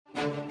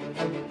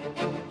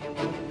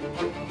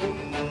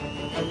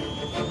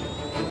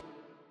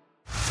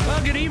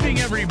Well, good evening,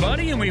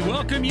 everybody, and we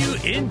welcome you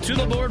into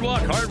the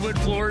Boardwalk Hardwood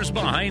Floors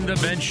Behind the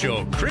Bench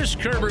Show. Chris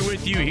Kerber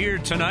with you here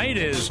tonight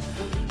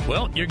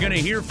well, you're going to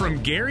hear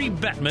from Gary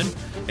Bettman,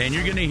 and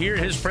you're going to hear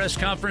his press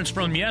conference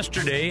from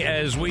yesterday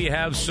as we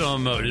have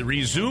some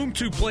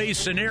resume-to-play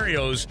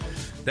scenarios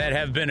that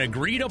have been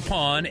agreed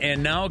upon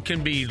and now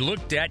can be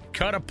looked at,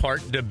 cut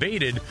apart,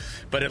 debated,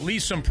 but at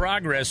least some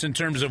progress in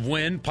terms of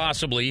when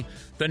possibly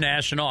the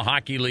National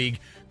Hockey League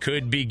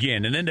could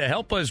begin. And then to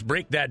help us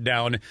break that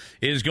down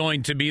is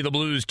going to be the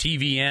Blues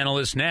TV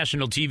analyst,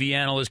 national TV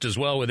analyst as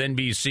well with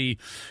NBC,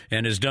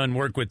 and has done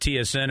work with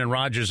TSN and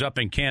Rogers up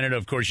in Canada.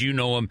 Of course, you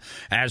know him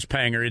as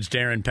Panger. It's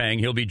Darren Pang.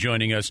 He'll be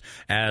joining us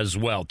as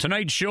well.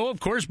 Tonight's show, of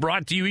course,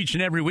 brought to you each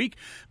and every week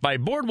by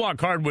Boardwalk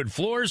Hardwood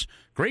Floors.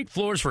 Great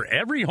floors for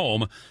every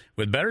home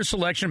with better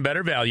selection,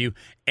 better value,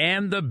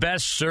 and the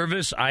best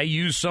service. I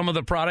use some of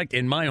the product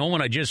in my home,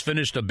 and I just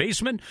finished a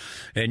basement,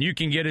 and you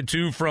can get it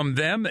too from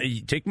them.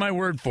 Take my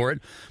word for it.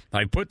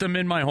 I put them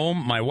in my home.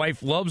 My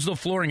wife loves the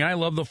flooring. I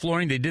love the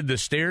flooring. They did the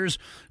stairs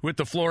with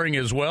the flooring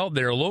as well.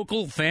 They're a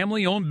local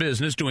family-owned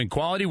business doing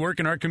quality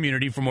work in our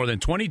community for more than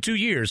 22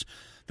 years.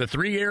 The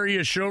 3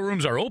 area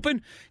showrooms are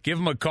open. Give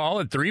them a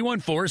call at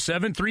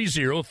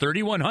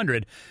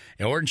 314-730-3100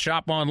 or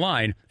shop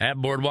online at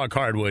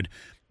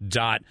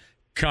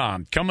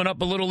boardwalkhardwood.com. Coming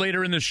up a little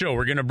later in the show,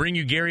 we're going to bring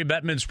you Gary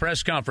Bettman's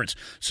press conference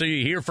so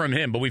you hear from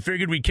him. But we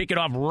figured we'd kick it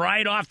off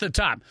right off the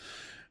top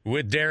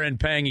with Darren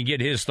Pang and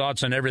get his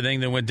thoughts on everything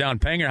that went down.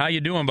 Panger, how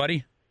you doing,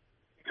 buddy?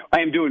 I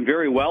am doing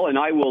very well, and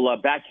I will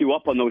back you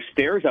up on those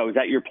stairs. I was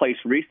at your place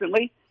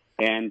recently.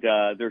 And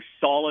they're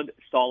solid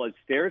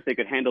stairs. They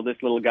could handle this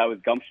little guy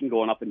with gumption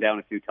going up and down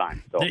a few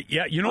times. So,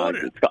 yeah, you know what?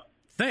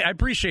 I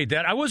appreciate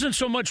that. I wasn't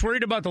so much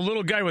worried about the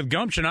little guy with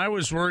gumption. I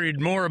was worried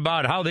more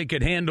about how they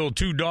could handle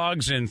 2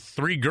 dogs and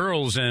 3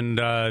 girls, and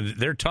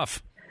they're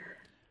tough.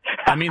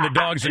 I mean, the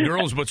dogs and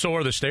girls, but so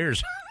are the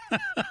stairs.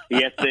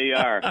 Yes, they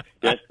are.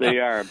 Yes, they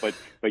are. But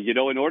you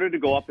know, in order to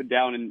go up and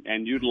down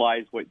and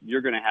utilize what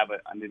you're going to have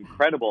an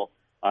incredible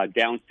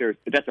downstairs,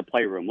 but that's a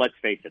playroom. Let's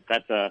face it.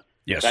 That's a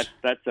it's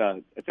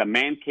a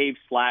man cave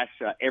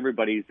 /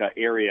 everybody's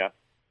area.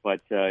 But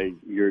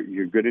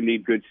you're going to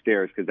need good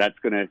stairs because that's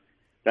going to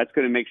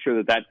make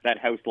sure that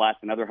house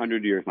lasts another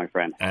 100 years, my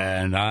friend.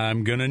 And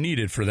I'm going to need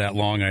it for that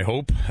long, I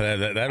hope.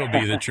 That'll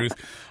be the truth.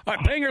 All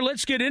right, Panger,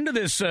 let's get into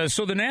this.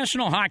 So the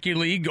National Hockey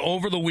League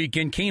over the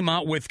weekend came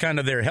out with kind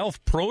of their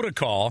health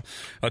protocol,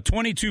 a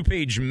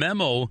 22-page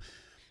memo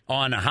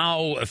on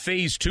how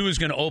Phase 2 is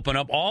going to open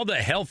up, all the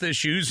health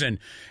issues and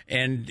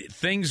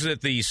things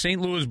that the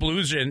St. Louis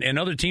Blues and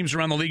other teams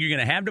around the league are going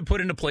to have to put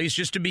into place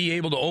just to be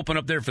able to open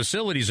up their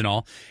facilities and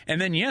all.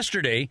 And then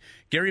yesterday,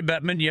 Gary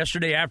Bettman,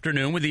 yesterday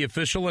afternoon, with the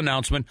official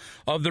announcement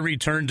of the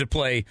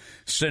return-to-play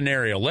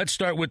scenario. Let's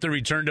start with the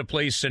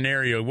return-to-play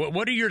scenario.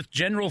 What are your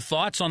general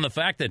thoughts on the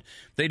fact that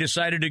they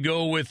decided to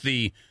go with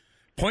the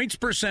points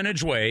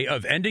percentage way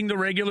of ending the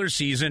regular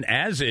season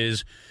as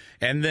is,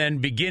 and then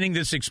beginning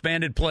this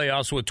expanded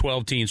playoffs with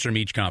 12 teams from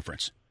each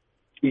conference?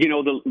 You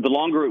know, the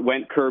longer it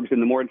went, Curbs,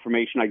 and the more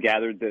information I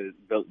gathered, the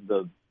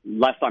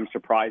less I'm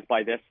surprised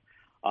by this.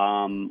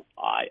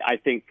 I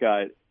think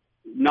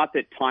not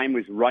that time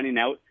was running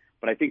out,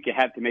 but I think you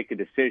have to make a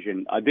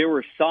decision. There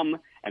were some,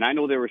 and I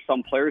know there were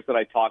some players that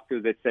I talked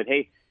to that said,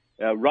 hey,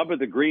 rub of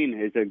the green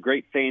is a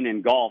great saying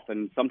in golf,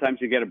 and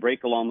sometimes you get a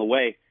break along the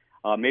way.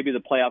 Maybe the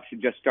playoffs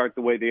should just start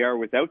the way they are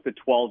without the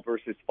 12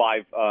 versus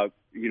 5,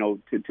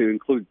 to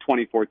include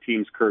 24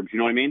 teams, Curbs. You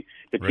know what I mean?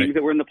 The teams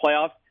that were in the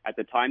playoffs at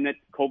the time that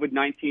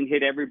COVID-19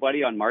 hit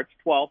everybody on March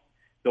 12th,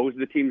 those are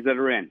the teams that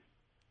are in.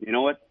 You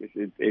know what?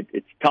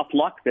 It's tough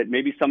luck that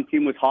maybe some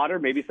team was hotter,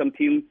 maybe some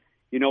team,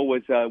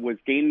 was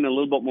gaining a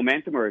little bit of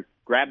momentum or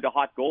grabbed a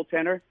hot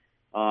goaltender.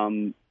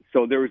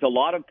 So there was a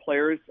lot of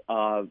players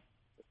around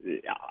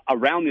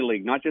the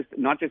league, not just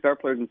our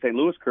players in St.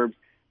 Louis, Curbs.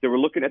 They were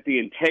looking at the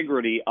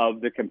integrity of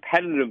the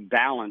competitive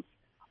balance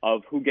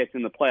of who gets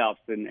in the playoffs.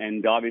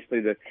 And obviously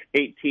the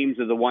 8 teams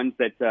are the ones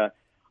that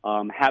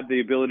have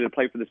the ability to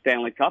play for the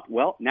Stanley Cup.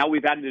 Well, now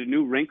we've added a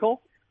new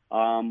wrinkle.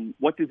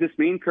 What does this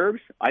mean, Curbs?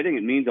 I think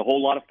it means a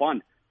whole lot of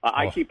fun.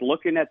 I keep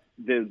looking at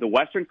the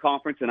Western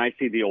Conference, and I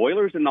see the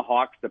Oilers and the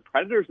Hawks, the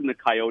Predators and the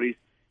Coyotes,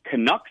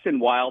 Canucks and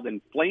Wild,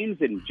 and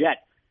Flames and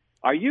Jets.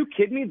 Are you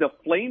kidding me? The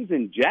Flames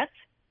and Jets?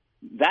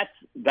 That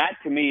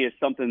to me is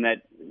something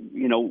that,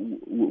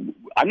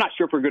 I'm not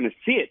sure if we're going to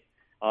see it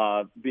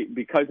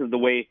because of the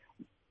way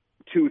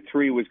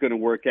 2-3 was going to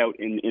work out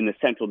in the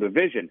Central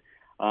Division.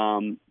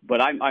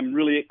 But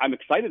I'm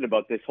excited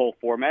about this whole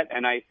format,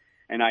 and I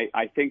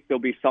think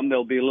there'll be some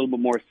that'll be a little bit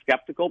more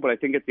skeptical. But I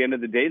think at the end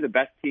of the day, the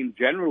best team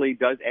generally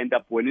does end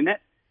up winning it,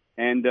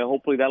 and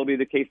hopefully that'll be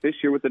the case this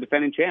year with the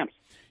defending champs.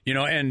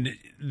 And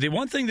the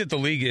one thing that the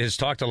league has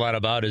talked a lot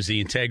about is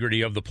the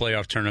integrity of the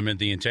playoff tournament,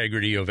 the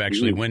integrity of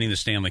actually winning the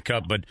Stanley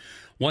Cup. But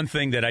one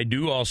thing that I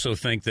do also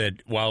think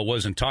that, while it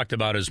wasn't talked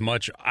about as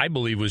much, I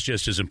believe was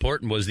just as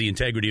important was the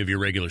integrity of your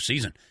regular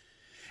season.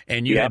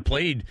 And you had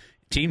played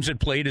Teams that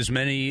played as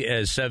many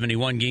as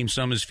 71 games,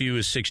 some as few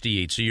as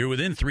 68. So you're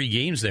within 3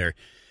 games there.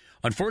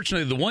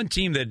 Unfortunately, the one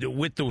team that,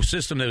 with the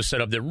system that was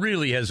set up, that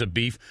really has a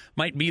beef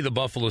might be the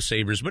Buffalo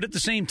Sabres. But at the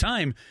same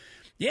time,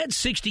 you had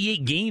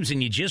 68 games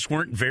and you just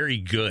weren't very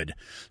good.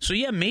 So,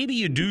 yeah, maybe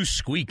you do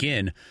squeak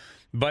in.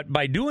 But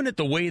by doing it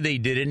the way they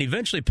did and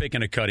eventually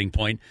picking a cutting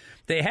point,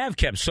 they have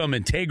kept some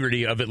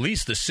integrity of at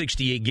least the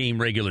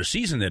 68-game regular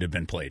season that had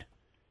been played.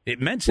 It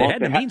had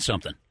to mean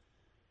something.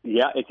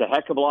 Yeah, it's a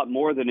heck of a lot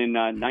more than in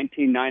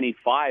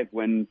 1995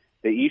 when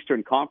the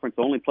Eastern Conference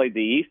only played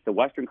the East. The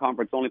Western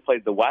Conference only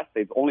played the West.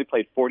 They've only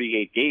played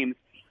 48 games.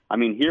 I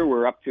mean, here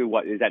we're up to,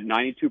 what, is that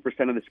 92%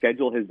 of the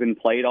schedule has been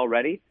played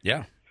already?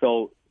 Yeah.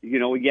 So,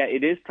 yeah,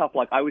 it is tough.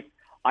 Like I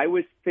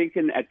was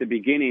thinking at the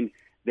beginning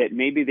that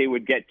maybe they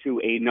would get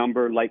to a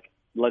number like,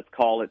 let's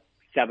call it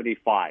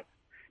 75,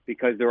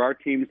 because there are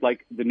teams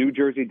like the New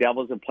Jersey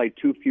Devils have played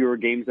 2 fewer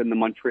games than the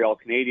Montreal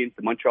Canadiens.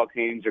 The Montreal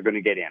Canadiens are going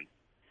to get in.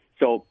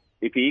 So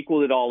if you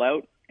equal it all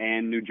out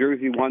and New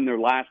Jersey won their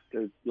last,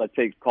 let's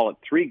say, call it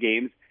 3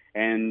 games,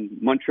 and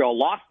Montreal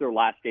lost their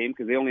last game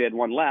because they only had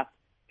 1 left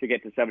to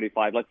get to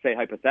 75, let's say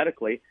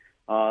hypothetically,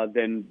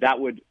 then that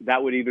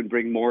would even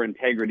bring more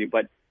integrity.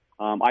 But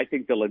I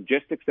think the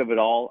logistics of it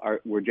all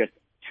were just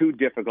too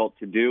difficult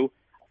to do.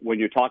 When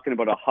you're talking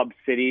about a hub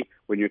city,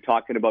 when you're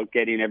talking about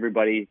getting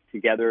everybody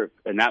together,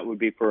 and that would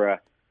be for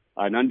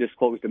an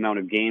undisclosed amount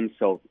of games.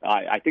 So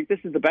I think this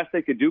is the best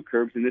they could do,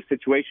 Curbs, in this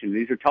situation.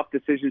 These are tough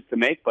decisions to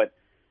make, but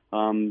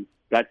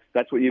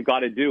that's what you've got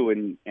to do.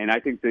 And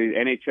I think the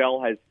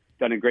NHL has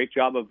done a great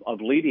job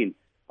of leading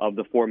of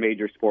the 4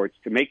 major sports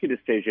to make a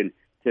decision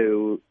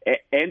to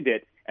end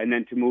it and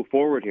then to move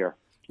forward here.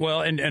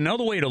 Well, and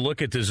another way to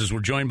look at this is we're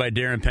joined by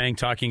Darren Pang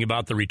talking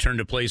about the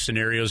return-to-play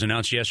scenarios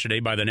announced yesterday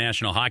by the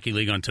National Hockey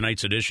League on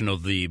tonight's edition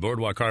of the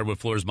Boardwalk Hardwood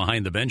Floors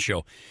Behind the Bench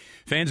show.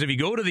 Fans, if you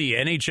go to the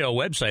NHL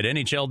website,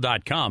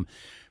 NHL.com,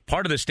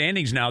 part of the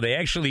standings now, they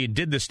actually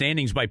did the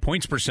standings by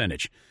points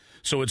percentage.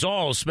 So it's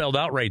all spelled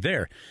out right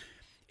there.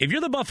 If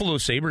you're the Buffalo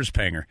Sabres,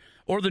 Panger,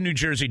 or the New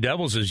Jersey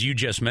Devils, as you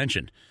just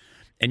mentioned,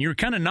 and you're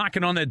kind of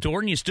knocking on that door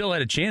and you still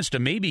had a chance to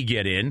maybe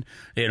get in,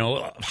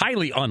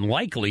 highly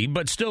unlikely,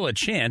 but still a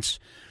chance,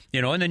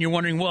 and then you're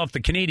wondering, well, if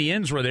the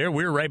Canadiens were there,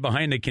 we're right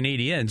behind the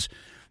Canadiens.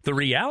 The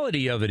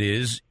reality of it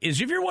is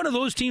if you're one of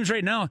those teams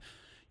right now,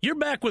 you're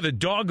back with a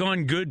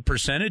doggone good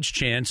percentage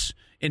chance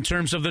in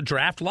terms of the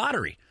draft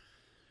lottery.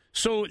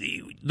 So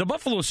the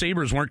Buffalo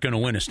Sabres weren't going to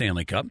win a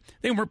Stanley Cup.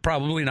 They were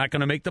probably not going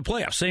to make the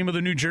playoffs. Same with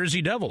the New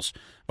Jersey Devils.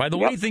 By the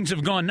way things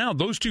have gone now,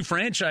 those 2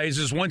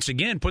 franchises once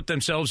again put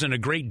themselves in a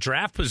great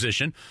draft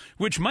position,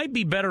 which might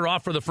be better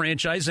off for the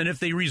franchise than if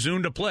they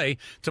resumed to play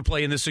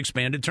in this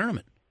expanded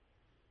tournament.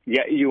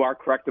 Yeah, you are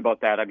correct about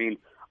that. I mean,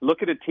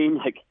 look at a team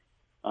like,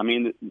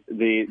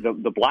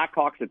 the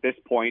Blackhawks at this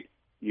point.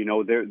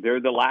 They're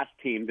the last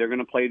team. They're going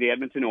to play the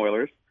Edmonton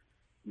Oilers.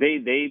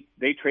 They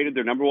traded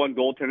their number 1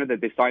 goaltender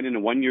that they signed in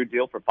a 1-year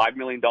deal for $5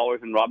 million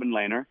in Robin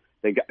Lehner.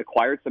 They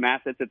acquired some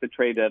assets at the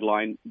trade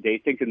deadline. They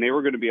thinking they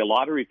were going to be a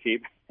lottery team,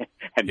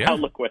 and now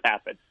look what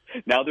happened.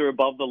 Now they're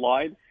above the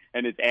line,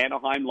 and it's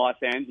Anaheim, Los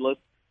Angeles,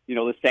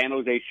 the San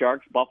Jose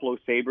Sharks, Buffalo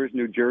Sabres,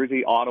 New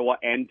Jersey, Ottawa,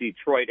 and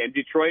Detroit. And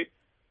Detroit,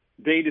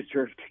 they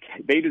deserve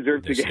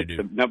to get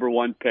the number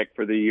 1 pick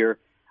for the year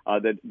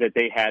that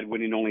they had,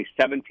 winning only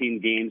 17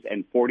 games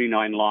and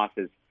 49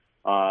 losses.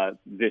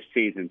 This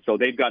season. So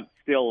they've got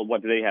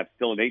what do they have?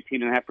 Still an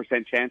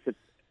 18.5% chance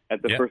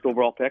at the first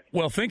overall pick?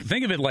 Well, think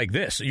of it like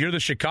this. You're the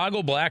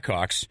Chicago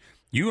Blackhawks.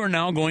 You are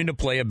now going to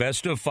play a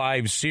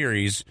best-of-5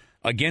 series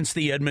against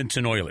the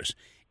Edmonton Oilers.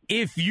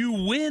 If you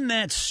win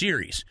that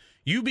series,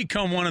 you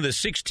become one of the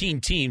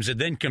 16 teams that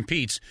then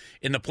competes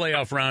in the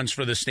playoff rounds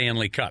for the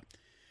Stanley Cup.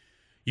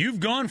 You've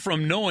gone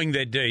from knowing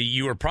that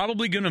you are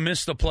probably going to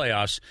miss the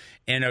playoffs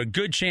and a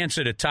good chance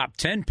at a top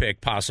 10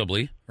 pick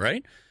possibly,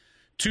 right?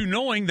 To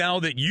knowing now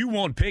that you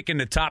won't pick in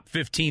the top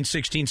 15,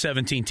 16,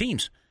 17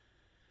 teams.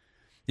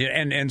 Yeah,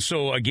 and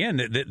so, again,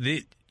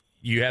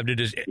 you have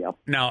to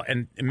now,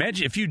 and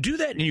imagine if you do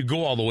that and you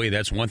go all the way,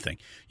 that's one thing.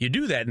 You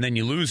do that and then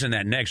you lose in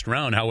that next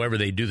round, however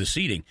they do the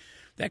seeding.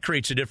 That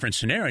creates a different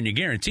scenario, and you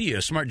guarantee you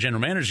a smart general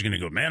manager is going to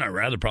go, man, I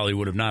rather probably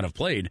would have not have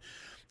played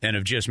and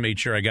have just made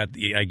sure I get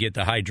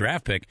the high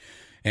draft pick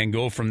and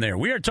go from there.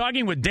 We are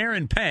talking with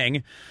Darren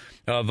Pang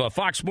of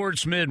Fox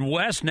Sports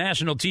Midwest,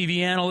 national TV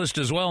analyst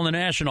as well in the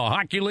National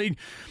Hockey League.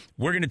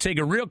 We're going to take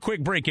a real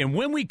quick break, and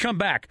when we come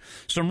back,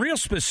 some real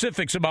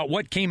specifics about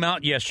what came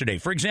out yesterday.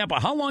 For example,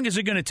 how long is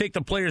it going to take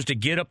the players to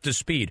get up to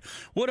speed?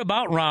 What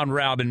about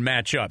round-robin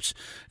matchups?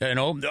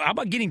 How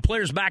about getting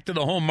players back to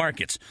the home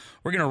markets?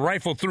 We're going to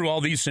rifle through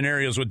all these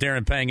scenarios with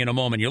Darren Pang in a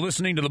moment. You're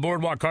listening to the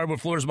Boardwalk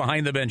Hardwood Floors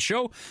Behind the Bench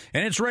show,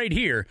 and it's right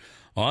here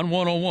on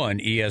 101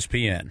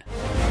 ESPN.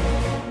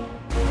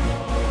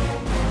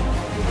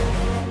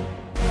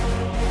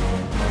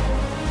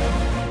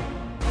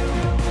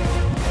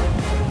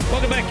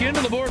 back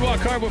into the Boardwalk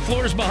Hardwood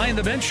Floors Behind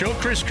the Bench show.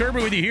 Chris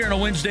Kerber with you here on a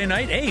Wednesday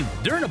night. Hey,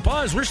 during a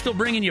pause, we're still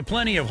bringing you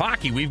plenty of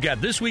hockey. We've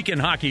got This Week in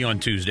Hockey on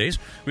Tuesdays.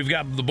 We've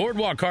got the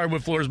Boardwalk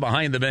Hardwood Floors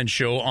Behind the Bench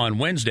show on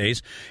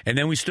Wednesdays. And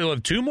then we still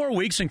have 2 more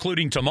weeks,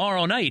 including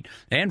tomorrow night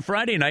and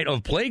Friday night,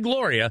 of Play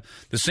Gloria,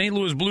 the St.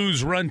 Louis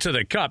Blues run to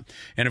the Cup.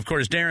 And, of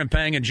course, Darren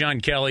Pang and John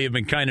Kelly have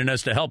been kind enough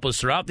to help us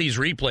throughout these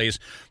replays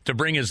to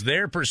bring us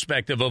their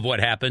perspective of what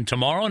happened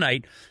tomorrow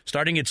night,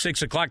 starting at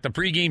 6 o'clock, the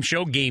pregame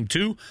show, Game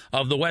 2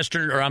 of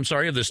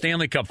the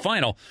Stanley Cup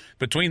Final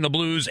between the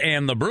Blues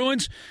and the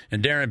Bruins.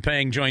 And Darren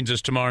Pang joins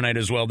us tomorrow night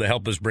as well to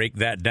help us break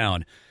that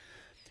down.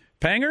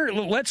 Panger,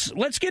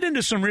 let's get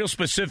into some real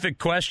specific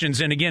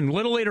questions. And again, a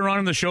little later on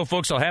in the show,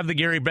 folks, I'll have the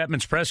Gary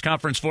Bettman's press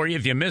conference for you.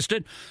 If you missed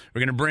it, we're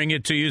going to bring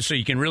it to you so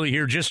you can really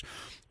hear just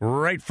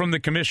right from the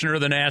commissioner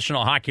of the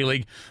National Hockey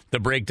League the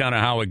breakdown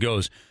of how it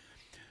goes.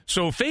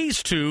 So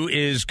Phase 2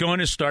 is going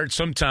to start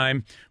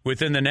sometime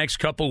within the next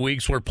couple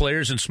weeks, where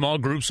players in small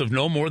groups of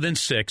no more than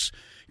 6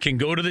 can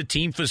go to the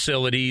team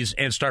facilities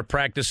and start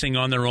practicing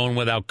on their own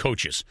without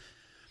coaches.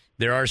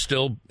 There are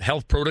still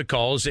health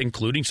protocols,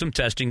 including some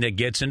testing that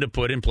gets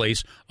put in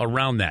place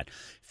around that.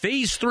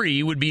 Phase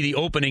 3 would be the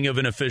opening of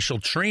an official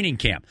training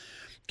camp.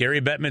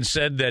 Gary Bettman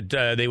said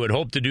that they would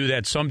hope to do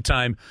that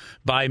sometime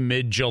by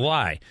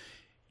mid-July.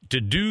 To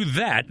do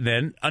that,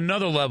 then,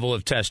 another level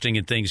of testing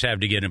and things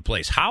have to get in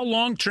place. How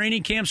long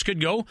training camps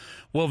could go?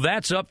 Well,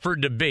 that's up for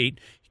debate.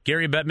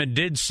 Gary Bettman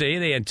did say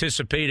they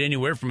anticipate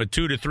anywhere from a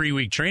 2 to 3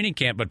 week training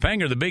camp. But,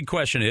 Panger, the big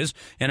question is,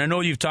 and I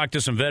know you've talked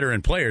to some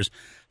veteran players,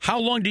 how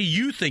long do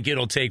you think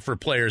it'll take for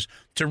players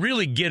to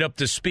really get up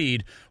to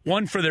speed,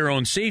 1, for their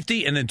own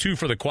safety, and then 2,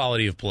 for the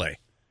quality of play?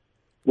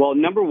 Well,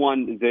 number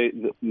one,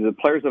 the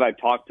players that I've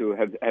talked to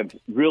have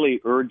really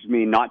urged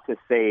me not to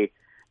say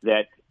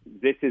that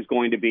this is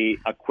going to be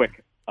a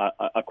quick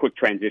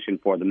transition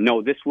for them.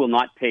 No, this will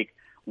not take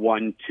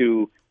 1,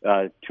 2,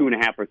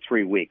 2.5 or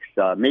 3 weeks.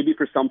 Maybe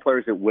for some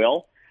players it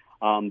will,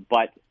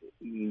 but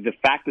the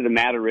fact of the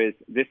matter is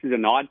this is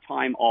an odd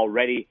time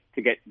already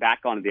to get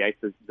back onto the ice.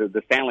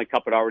 The Stanley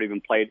Cup had already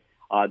been played.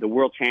 The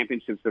World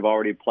Championships have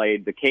already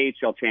played. The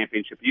KHL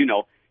Championship,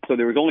 So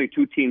there was only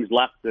 2 teams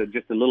left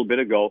just a little bit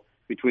ago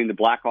between the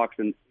Blackhawks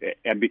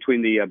and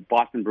between the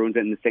Boston Bruins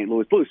and the St.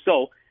 Louis Blues.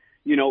 So,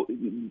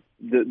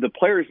 the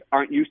players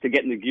aren't used to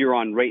getting the gear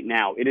on right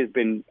now. It's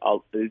been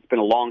a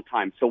long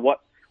time. So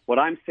what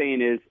I'm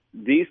saying is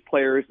these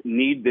players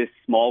need this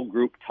small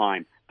group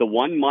time. The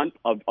 1 month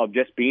of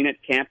just being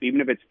at camp, even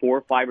if it's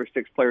 4, 5, or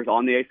 6 players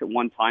on the ice at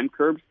one time,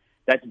 Curbs,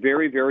 that's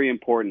very, very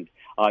important.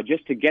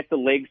 Just to get the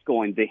legs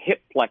going, the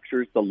hip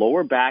flexors, the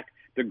lower back,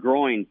 the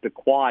groin, the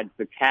quads,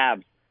 the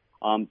calves.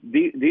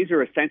 These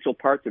are essential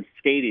parts of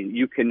skating.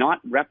 You cannot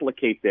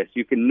replicate this.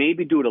 You can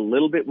maybe do it a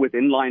little bit with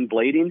inline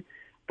blading,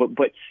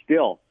 but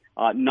still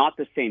not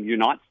the same. You're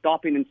not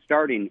stopping and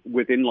starting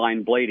with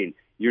inline blading.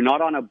 You're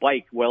not on a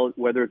bike,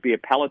 whether it be a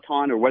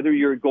Peloton or whether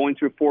you're going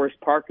through Forest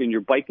Park and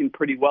you're biking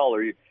pretty well,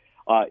 or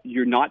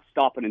you're not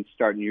stopping and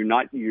starting.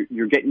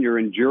 You're getting your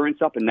endurance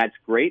up, and that's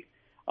great.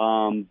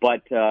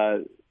 But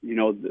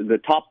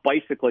the top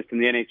bicyclist in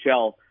the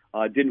NHL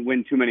didn't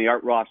win too many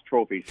Art Ross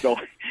trophies. So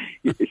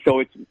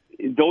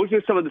those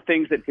are some of the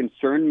things that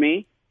concern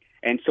me.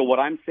 And so what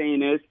I'm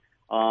saying is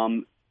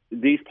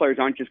these players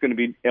aren't just going to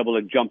be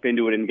able to jump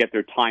into it and get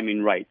their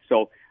timing right.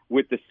 So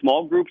with the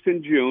small groups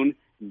in June,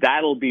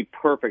 that'll be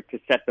perfect to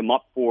set them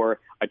up for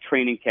a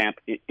training camp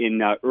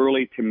in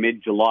early to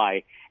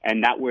mid-July,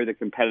 and that where the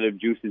competitive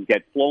juices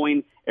get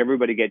flowing.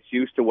 Everybody gets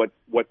used to what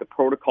the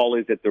protocol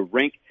is at the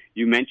rink.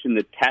 You mentioned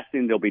the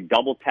testing. There'll be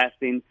double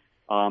testing.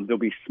 There'll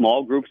be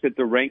small groups at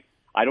the rink.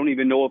 I don't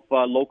even know if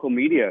local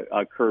media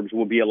Curbs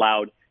will be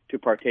allowed to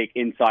partake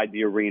inside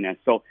the arena.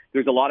 So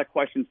there's a lot of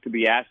questions to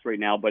be asked right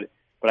now, but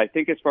I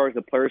think as far as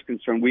the players are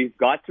concerned, we've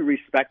got to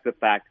respect the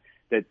fact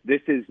that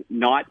this is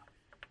not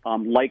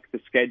like the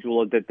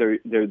schedule that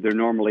they're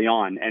normally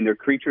on, and they're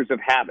creatures of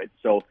habit.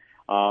 So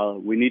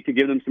we need to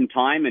give them some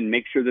time and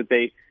make sure that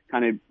they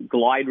kind of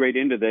glide right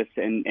into this,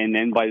 and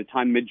then by the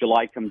time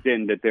mid-July comes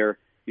in, that they're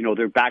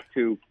back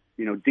to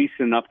decent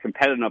enough,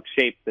 competitive enough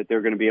shape that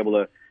they're going to be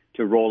able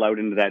to roll out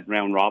into that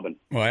round robin.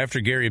 Well, after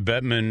Gary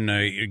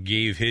Bettman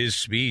gave his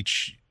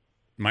speech,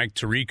 Mike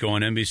Tirico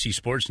on NBC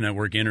Sports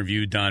Network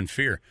interviewed Don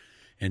Fehr,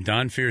 and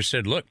Don Fehr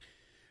said, "Look,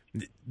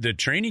 the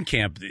training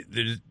camp,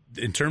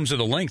 in terms of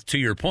the length, to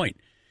your point,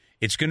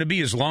 it's going to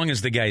be as long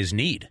as the guys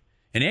need."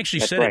 And he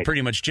actually said it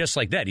pretty much just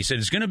like that. He said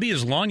it's going to be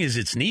as long as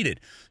it's needed.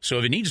 So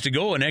if it needs to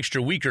go an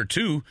extra week or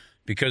 2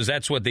 because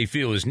that's what they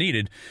feel is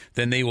needed,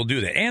 then they will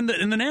do that. And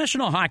the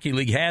National Hockey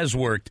League has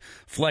worked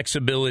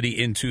flexibility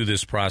into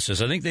this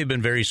process. I think they've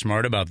been very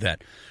smart about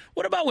that.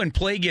 What about when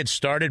play gets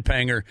started,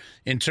 Panger,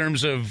 in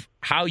terms of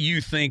how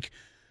you think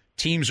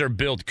teams are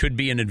built could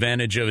be an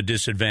advantage of a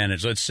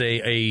disadvantage? Let's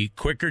say a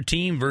quicker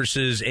team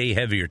versus a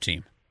heavier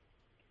team.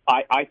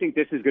 I think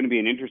this is going to be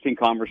an interesting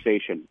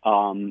conversation.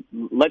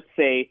 Let's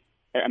say,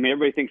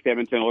 everybody thinks the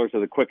Edmonton Oilers are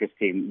the quickest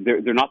team.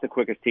 They're not the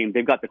quickest team.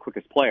 They've got the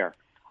quickest player,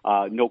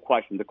 no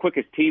question. The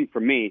quickest team for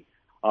me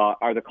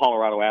are the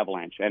Colorado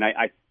Avalanche,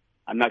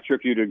 and I'm not sure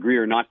if you'd agree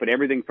or not, but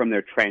everything from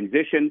their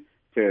transition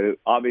to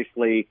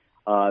obviously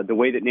the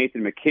way that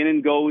Nathan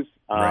McKinnon goes,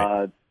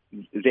 right.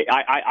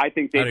 I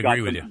think they've got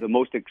the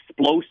most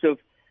explosive,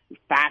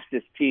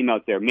 fastest team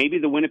out there. Maybe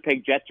the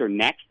Winnipeg Jets are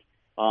next,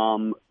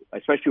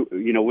 especially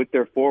with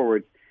their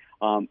forwards.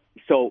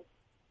 So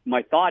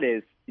my thought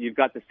is you've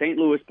got the St.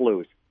 Louis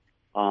Blues.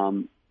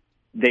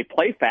 They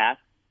play fast,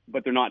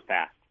 but they're not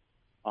fast.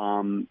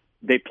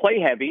 They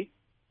play heavy,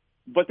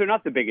 but they're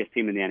not the biggest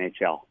team in the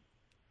NHL.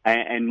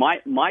 And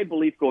my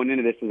belief going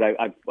into this is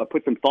I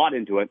put some thought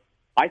into it.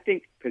 I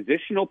think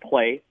positional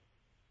play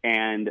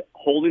and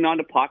holding on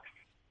to pucks,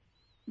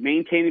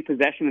 maintaining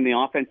possession in the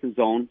offensive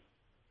zone,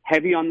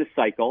 heavy on the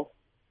cycle.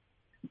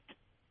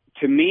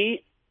 To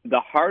me, the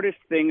hardest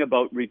thing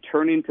about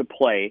returning to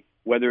play,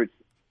 whether it's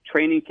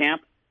training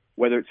camp,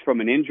 whether it's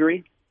from an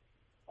injury,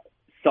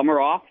 summer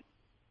off,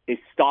 is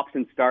stops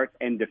and starts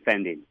and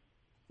defending.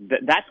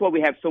 That's why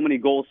we have so many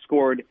goals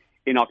scored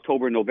in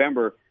October,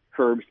 November,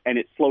 Curbs, and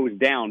it slows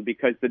down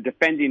because the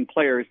defending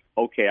players,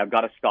 okay, I've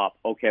got to stop.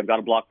 Okay, I've got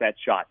to block that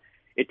shot.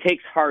 It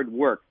takes hard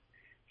work.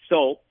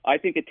 So I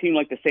think a team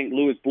like the St.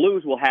 Louis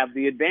Blues will have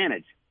the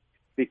advantage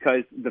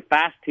because the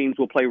fast teams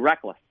will play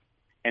reckless,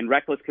 and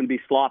reckless can be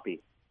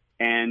sloppy.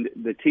 And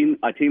a team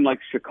like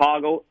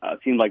Chicago, a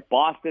team like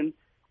Boston,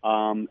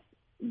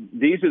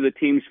 these are the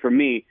teams for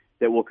me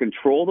that will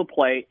control the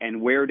play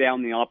and wear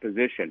down the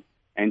opposition.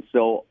 And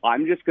so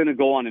I'm just going to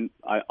go on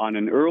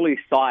an early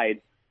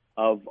side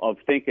of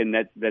thinking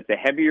that the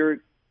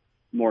heavier,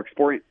 more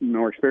experienced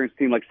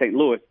team like St.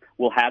 Louis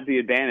will have the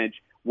advantage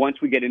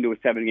once we get into a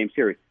 7-game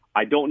series.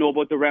 I don't know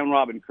about the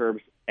round-robin,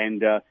 Curbs,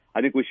 and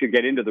I think we should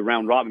get into the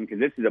round-robin because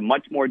this is a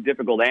much more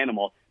difficult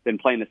animal than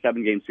playing a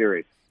 7-game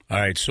series. All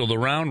right, so the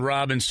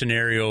round-robin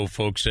scenario,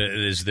 folks,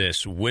 is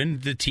this. When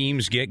the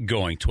teams get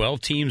going,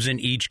 12 teams in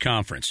each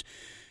conference,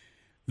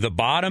 the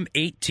bottom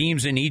 8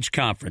 teams in each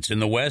conference. In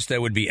the West,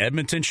 that would be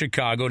Edmonton,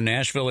 Chicago,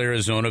 Nashville,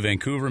 Arizona,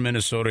 Vancouver,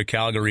 Minnesota,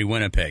 Calgary,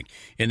 Winnipeg.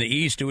 In the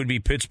East, it would be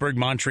Pittsburgh,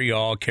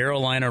 Montreal,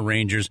 Carolina,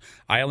 Rangers,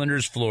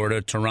 Islanders,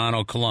 Florida,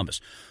 Toronto, Columbus.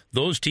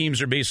 Those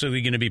teams are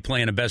basically going to be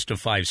playing a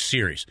best-of-5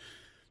 series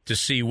to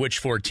see which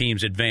 4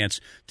 teams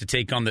advance to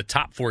take on the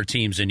top 4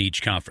 teams in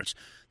each conference.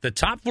 The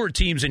top 4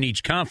 teams in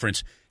each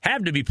conference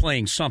have to be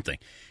playing something.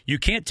 You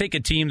can't take a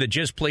team that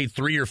just played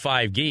 3 or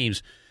 5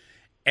 games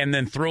and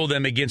then throw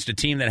them against a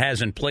team that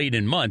hasn't played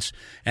in months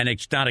and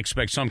not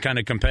expect some kind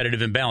of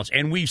competitive imbalance.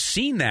 And we've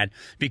seen that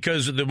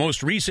because the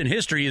most recent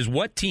history is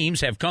what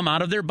teams have come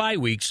out of their bye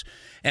weeks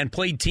and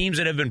played teams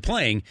that have been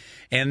playing,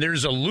 and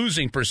there's a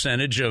losing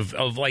percentage of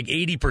like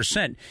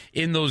 80%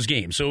 in those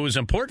games. So it was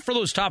important for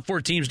those top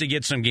 4 teams to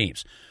get some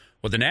games.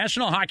 What the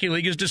National Hockey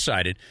League has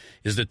decided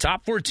is the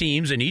top 4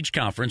 teams in each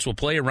conference will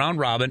play a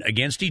round-robin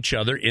against each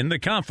other in the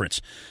conference.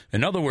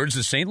 In other words,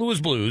 the St.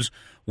 Louis Blues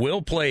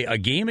will play a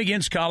game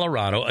against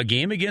Colorado, a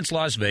game against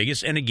Las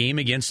Vegas, and a game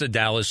against the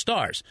Dallas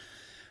Stars.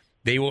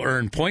 They will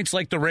earn points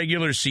like the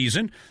regular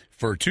season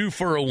for 2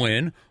 for a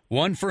win,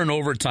 1 for an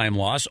overtime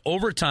loss.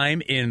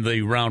 Overtime in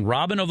the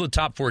round-robin of the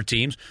top 4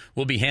 teams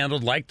will be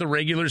handled like the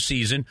regular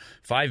season,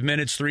 5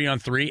 minutes,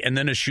 3-on-3, and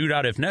then a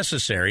shootout if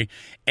necessary.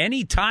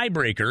 Any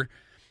tiebreaker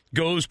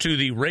goes to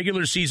the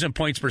regular season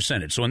points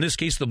percentage. So in this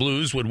case, the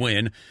Blues would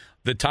win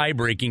the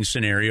tie-breaking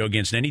scenario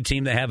against any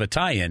team that have a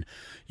tie-in.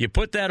 You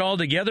put that all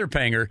together,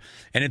 Panger,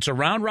 and it's a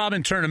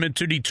round-robin tournament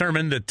to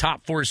determine the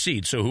top 4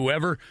 seeds. So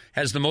whoever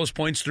has the most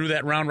points through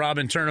that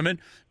round-robin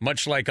tournament,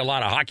 much like a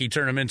lot of hockey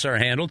tournaments are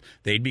handled,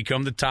 they'd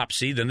become the top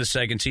seed, then the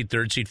 2nd seed,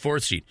 3rd seed,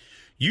 4th seed.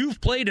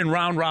 You've played in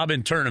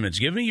round-robin tournaments.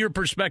 Give me your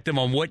perspective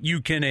on what you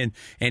can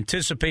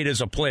anticipate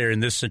as a player in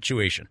this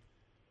situation.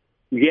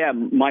 Yeah,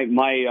 my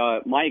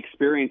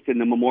experience in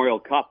the Memorial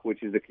Cup,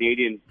 which is the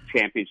Canadian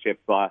Championship,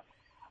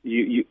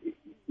 you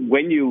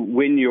when you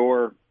win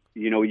your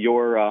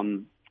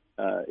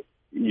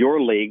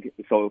league.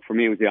 So for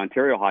me, it was the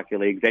Ontario Hockey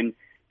League. Then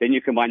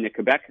you combine the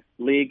Quebec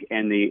League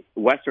and the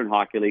Western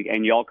Hockey League,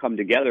 and you all come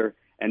together.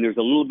 And there's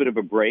a little bit of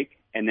a break,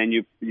 and then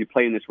you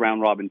play in this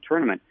round robin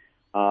tournament.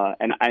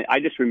 And I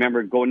just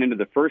remember going into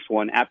the first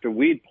one after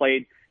we'd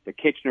played the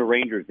Kitchener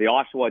Rangers, the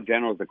Oshawa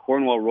Generals, the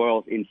Cornwall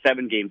Royals in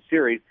 7-game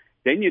series.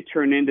 Then you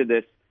turn into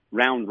this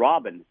round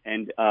robin.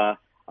 And a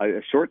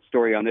short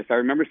story on this, I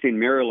remember seeing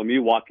Mario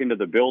Lemieux walk into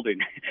the building,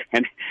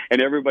 and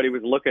everybody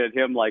was looking at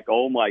him like,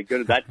 oh, my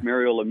goodness, that's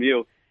Mario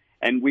Lemieux.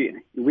 And we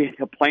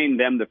ended up playing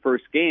them the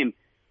first game,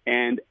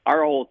 and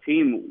our whole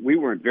team, we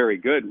weren't very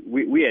good.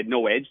 We had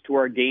no edge to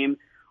our game.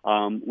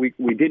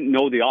 We didn't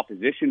know the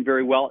opposition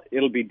very well.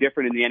 It'll be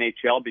different in the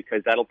NHL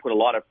because that'll put a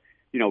lot of,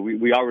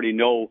 we already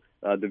know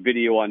the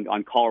video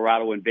on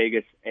Colorado and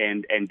Vegas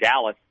and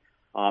Dallas.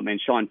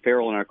 And Sean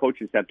Farrell and our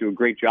coaching staff do a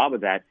great job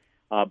of that.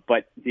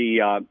 But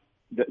the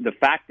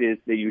fact is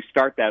that you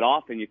start that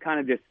off and you kind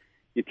of just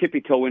you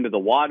tippy-toe into the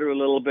water a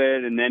little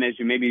bit, and then as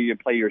you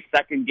play your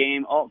second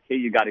game, okay,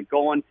 you got it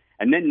going,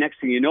 and then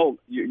next thing you know,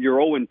 you're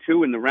 0-2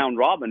 in the round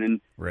robin,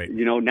 and right.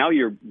 Now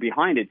you're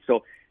behind it.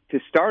 So to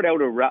start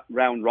out a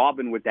round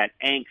robin with that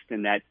angst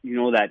and that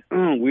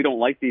we don't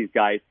like these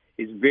guys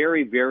is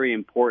very, very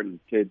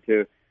important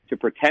to to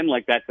pretend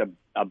like that's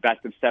a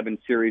best-of-7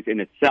 series in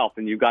itself,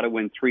 and you've got to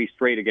win 3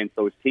 straight against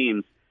those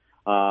teams.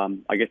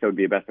 I guess that would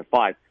be a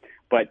best-of-5.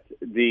 But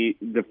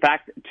the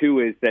fact,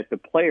 too, is that the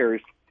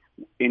players,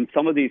 in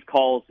some of these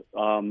calls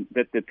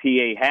that the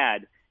PA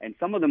had, and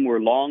some of them were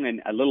long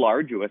and a little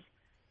arduous,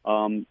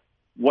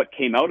 what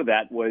came out of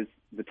that was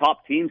the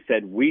top team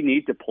said, we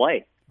need to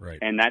play. Right.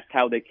 And that's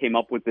how they came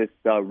up with this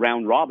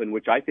round robin,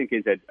 which I think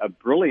is a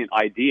brilliant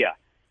idea.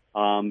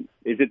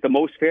 Is it the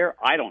most fair?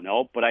 I don't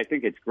know, but I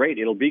think it's great.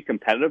 It'll be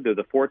competitive. They're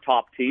the 4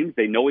 top teams.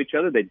 They know each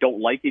other. They don't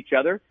like each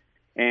other.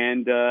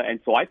 And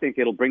so I think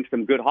it'll bring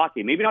some good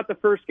hockey. Maybe not the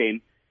first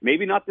game,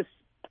 maybe not the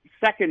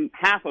second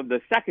half of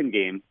the second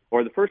game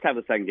or the first half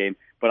of the second game,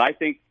 but I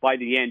think by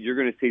the end you're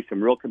going to see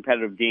some real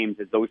competitive games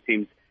as those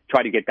teams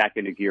try to get back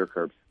into gear,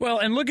 Curbs. Well,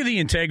 and look at the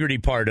integrity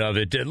part of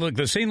it. Look,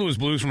 the St. Louis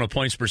Blues from a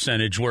points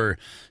percentage were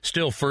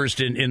still first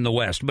in the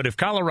West. But if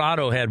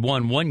Colorado had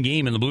won one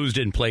game and the Blues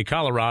didn't play,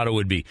 Colorado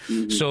would be.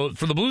 Mm-hmm. So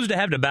for the Blues to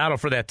have to battle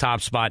for that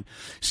top spot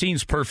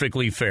seems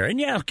perfectly fair. And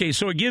yeah, okay,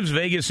 so it gives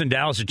Vegas and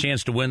Dallas a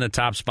chance to win the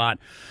top spot.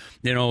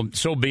 You know,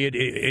 so be it.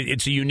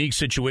 It's a unique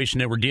situation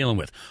that we're dealing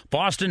with.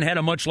 Boston had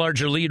a much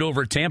larger lead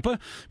over Tampa,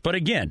 but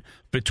again,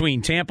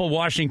 between Tampa,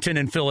 Washington,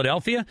 and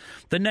Philadelphia,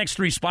 the next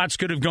 3 spots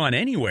could have gone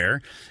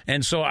anywhere.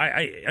 And so,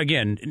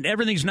 again,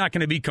 everything's not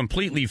going to be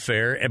completely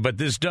fair, but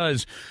this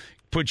does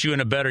put you in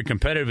a better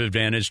competitive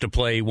advantage to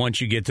play once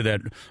you get to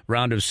that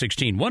round of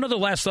 16. One other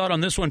last thought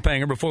on this one,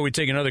 Panger, before we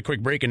take another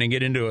quick break and then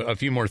get into a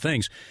few more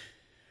things.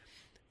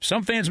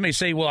 Some fans may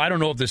say, well, I don't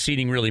know if the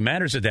seeding really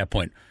matters at that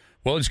point.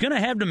 Well, it's going to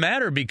have to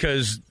matter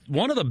because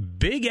one of the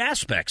big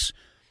aspects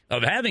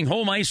of having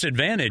home ice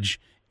advantage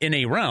in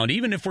a round,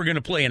 even if we're going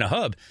to play in a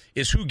hub,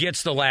 is who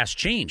gets the last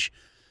change.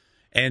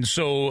 And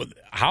so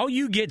how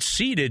you get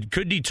seeded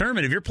could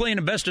determine if you're playing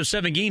a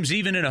best-of-7 games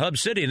even in a hub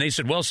city. And they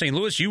said, well, St.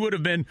 Louis, you would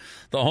have been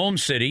the home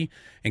city.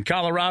 In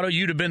Colorado,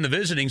 you'd have been the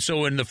visiting.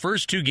 So in the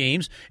first 2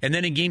 games, and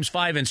then in games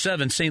 5 and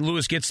 7, St.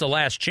 Louis gets the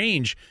last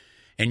change,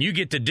 and you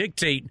get to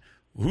dictate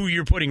who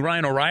you're putting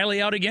Ryan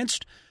O'Reilly out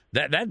against.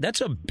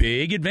 That's a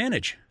big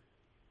advantage.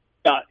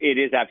 It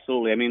is,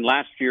 absolutely. I mean,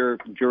 last year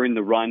during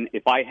the run,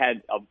 if I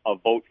had a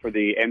vote for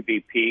the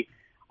MVP,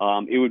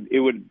 it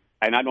would,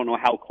 and I don't know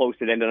how close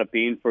it ended up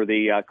being for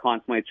the Conn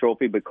Smythe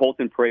Trophy, but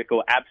Colton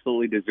Parayko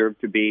absolutely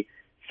deserved to be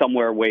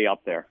somewhere way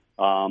up there.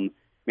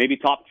 Maybe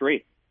top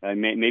 3.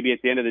 Maybe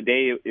at the end of the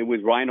day, it was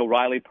Ryan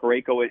O'Reilly,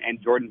 Parayko,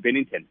 and Jordan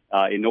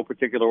Binnington in no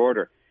particular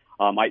order.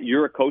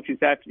 You're a coaching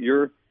staff.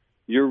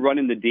 You're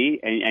running the D,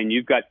 and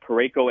you've got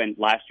Parayko, and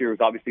last year was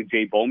obviously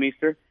Jay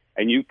Bouwmeester,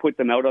 and you put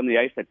them out on the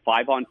ice at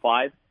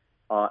 5-on-5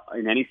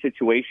 in any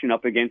situation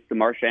up against the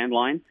Marchand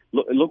line.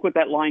 Look what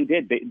that line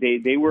did.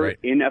 They were right.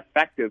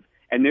 Ineffective,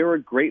 and they were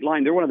a great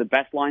line. They're one of the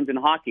best lines in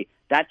hockey.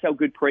 That's how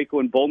good Parayko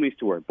and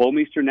Bouwmeester were.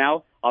 Bouwmeester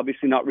now,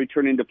 obviously not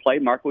returning to play.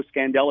 Marco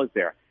Scandella is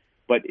there.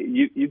 But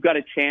you've got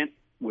a chance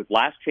with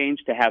last change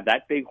to have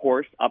that big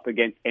horse up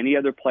against any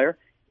other player.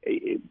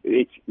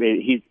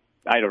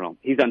 I don't know.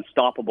 He's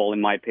unstoppable,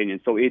 in my opinion.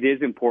 So it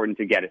is important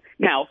to get it.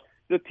 Now,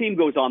 the team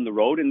goes on the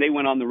road, and they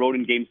went on the road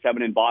in Game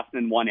 7 in Boston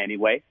and won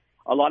anyway.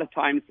 A lot of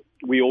times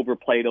we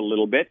overplayed a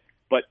little bit,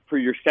 but for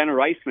your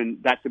center iceman,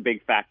 that's a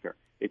big factor.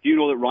 If you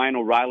know that Ryan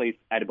O'Reilly's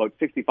at about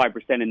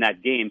 65% in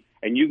that game,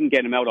 and you can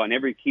get him out on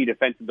every key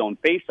defensive zone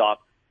faceoff,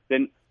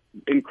 then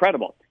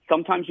incredible.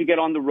 Sometimes you get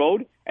on the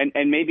road, and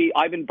maybe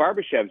Ivan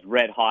Barbashev's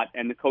red hot,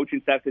 and the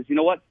coaching staff says, you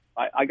know what,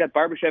 I got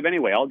Barbashev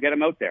anyway. I'll get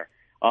him out there.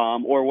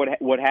 Or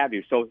what have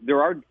you. So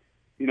there are,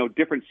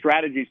 different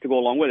strategies to go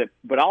along with it.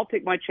 But I'll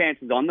take my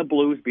chances on the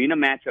Blues being a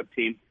matchup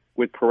team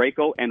with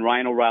Parayko and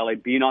Ryan O'Reilly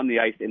being on the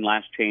ice in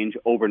last change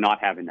over not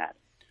having that.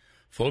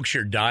 Folks,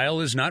 your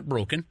dial is not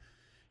broken.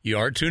 You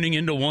are tuning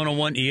into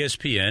 101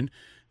 ESPN.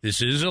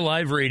 This is a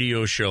live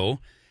radio show,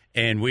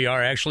 and we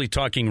are actually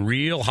talking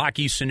real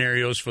hockey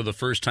scenarios for the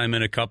first time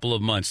in a couple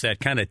of months. That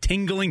kind of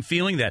tingling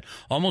feeling, that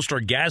almost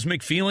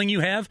orgasmic feeling you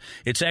have,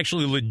 it's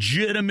actually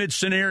legitimate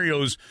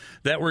scenarios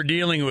that we're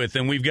dealing with.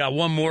 And we've got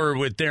one more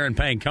with Darren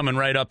Pang coming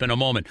right up in a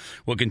moment.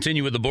 We'll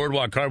continue with the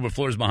Boardwalk Hardwood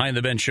Floors Behind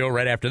the Bench show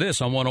right after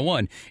this on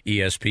 101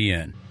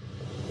 ESPN.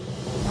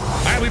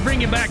 All right, we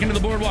bring you back into the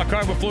Boardwalk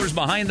Hardwood Floors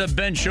Behind the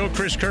Bench show.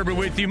 Chris Kerber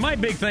with you. My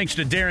big thanks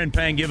to Darren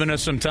Pang giving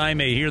us some time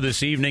here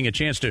this evening, a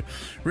chance to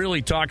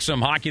really talk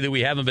some hockey that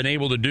we haven't been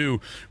able to do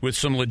with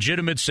some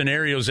legitimate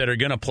scenarios that are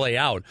going to play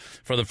out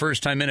for the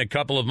first time in a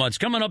couple of months.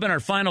 Coming up in our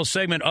final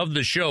segment of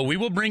the show, we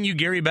will bring you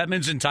Gary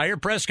Bettman's entire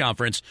press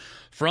conference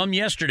from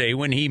yesterday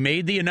when he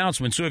made the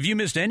announcement. So if you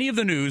missed any of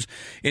the news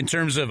in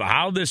terms of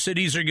how the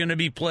cities are going to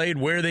be played,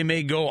 where they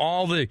may go,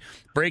 all the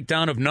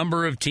breakdown of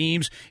number of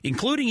teams,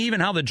 including even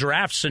how the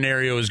draft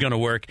scenario is going to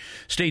work,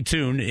 stay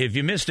tuned. If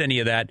you missed any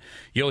of that,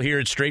 you'll hear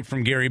it straight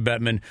from Gary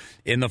Bettman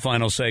in the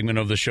final segment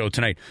of the show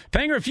tonight.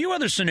 Panger, a few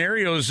other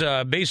scenarios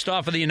based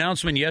off of the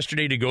announcement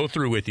yesterday to go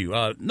through with you.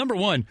 Number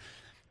one,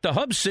 the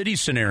Hub City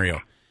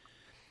scenario.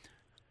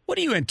 What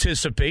do you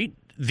anticipate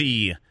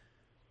the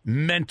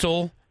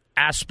mental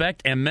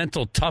aspect and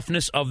mental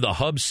toughness of the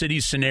Hub City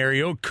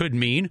scenario could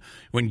mean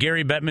when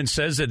Gary Bettman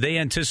says that they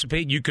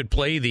anticipate you could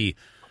play the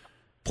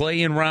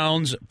play-in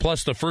rounds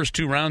plus the first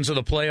 2 rounds of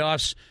the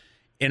playoffs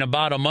in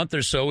about a month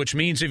or so, which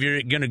means if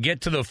you're going to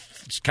get to the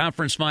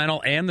conference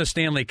final and the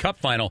Stanley Cup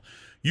final,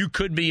 you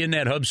could be in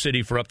that hub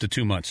city for up to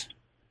 2 months.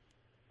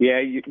 Yeah,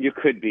 you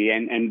could be.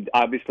 And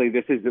obviously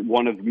this is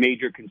one of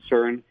major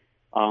concern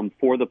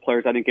for the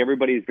players. I think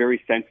everybody is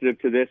very sensitive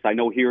to this. I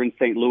know here in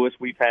St. Louis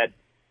we've had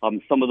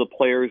some of the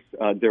players,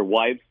 their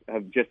wives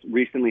have just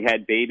recently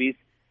had babies.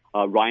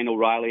 Ryan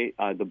O'Reilly,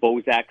 the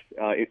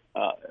Bozaks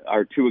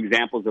are 2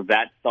 examples of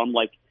that. Some,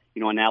 like,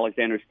 and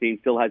Alexander Steen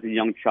still has a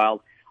young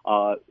child.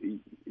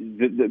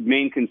 The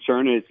main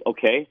concern is,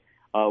 okay,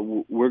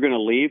 we're going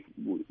to leave.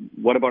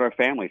 What about our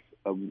families?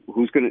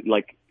 Who's going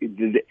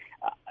to,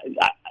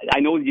 I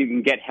know you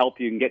can get help,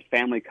 you can get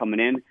family coming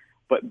in,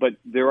 but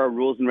there are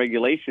rules and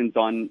regulations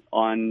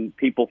on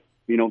people,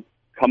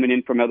 coming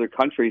in from other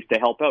countries to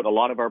help out. A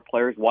lot of our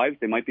players' wives,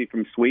 they might be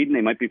from Sweden,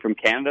 they might be from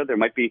Canada, there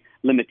might be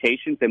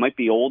limitations, they might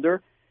be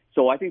older.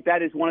 So I think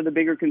that is one of the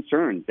bigger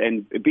concerns.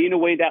 And being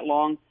away that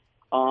long,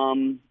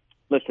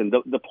 listen,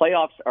 the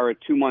playoffs are a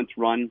 2-month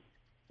run.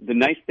 The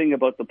nice thing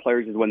about the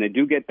players is when they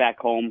do get back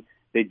home,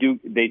 they do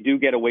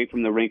get away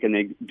from the rink and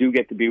they do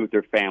get to be with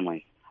their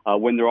families.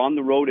 When they're on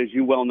the road, as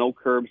you well know,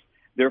 Curbs,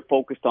 they're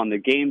focused on the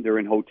game. They're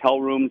in hotel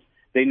rooms.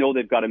 They know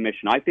they've got a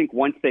mission. I think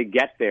once they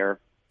get there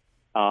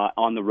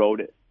on the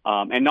road,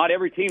 and not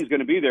every team is going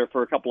to be there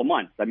for a couple of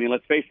months. I mean,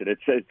 let's face it.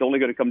 It's only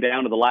going to come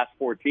down to the last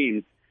 4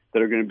 teams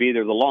that are going to be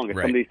there the longest.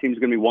 Right. Some of these teams are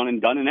going to be one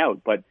and done and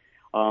out. But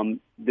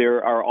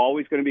there are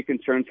always going to be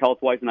concerns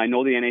health-wise, and I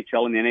know the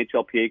NHL and the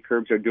NHLPA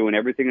Curbs are doing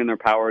everything in their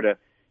power to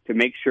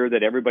make sure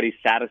that everybody's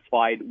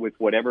satisfied with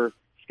whatever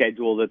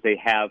schedule that they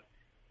have.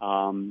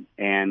 I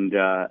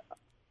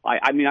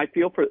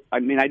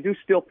do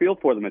still feel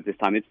for them at this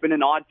time. It's been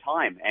an odd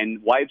time,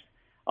 and wives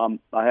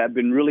have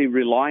been really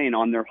relying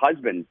on their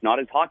husbands, not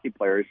as hockey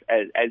players,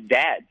 as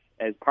dads,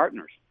 as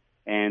partners.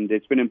 And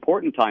it's been an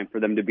important time for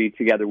them to be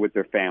together with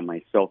their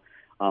families. So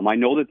I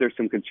know that there's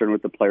some concern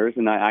with the players,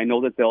 and I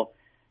know that they'll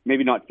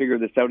maybe not figure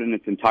this out in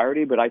its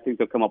entirety, but I think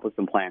they'll come up with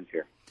some plans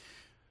here.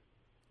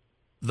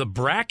 The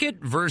bracket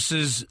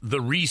versus the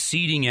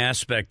reseeding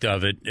aspect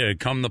of it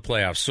come the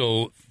playoffs.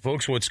 So,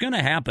 folks, what's going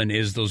to happen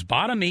is those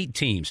bottom 8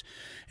 teams,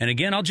 and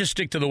again, I'll just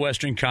stick to the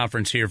Western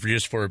Conference here for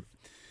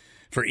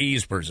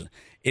ease purposes.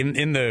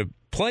 In the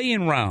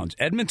play-in rounds,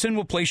 Edmonton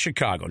will play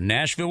Chicago,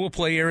 Nashville will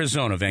play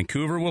Arizona,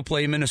 Vancouver will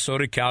play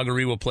Minnesota,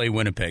 Calgary will play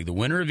Winnipeg. The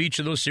winner of each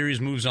of those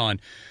series moves on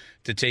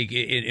to take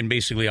it, and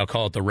basically I'll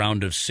call it the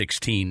round of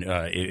 16,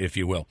 if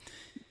you will.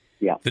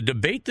 Yeah. The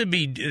debate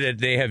that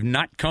they have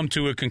not come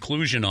to a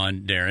conclusion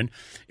on, Darren,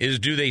 is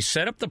do they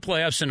set up the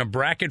playoffs in a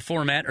bracket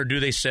format or do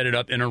they set it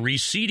up in a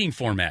reseeding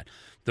format?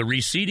 The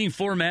reseeding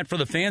format for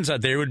the fans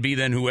out there would be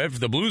then whoever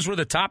the Blues were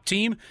the top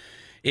team,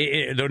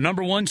 the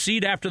number 1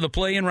 seed after the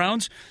play-in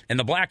rounds, and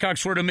the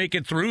Blackhawks were to make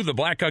it through, the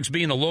Blackhawks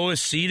being the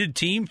lowest seeded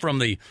team from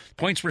the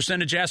points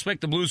percentage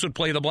aspect, the Blues would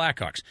play the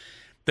Blackhawks.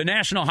 The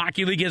National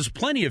Hockey League has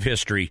plenty of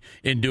history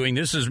in doing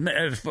this, as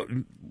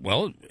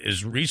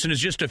recent as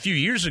just a few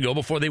years ago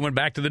before they went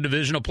back to the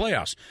divisional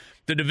playoffs.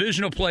 The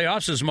divisional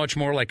playoffs is much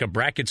more like a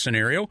bracket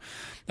scenario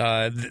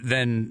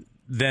than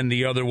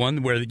the other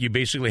one where you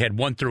basically had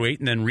 1 through 8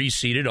 and then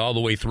reseeded all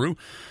the way through.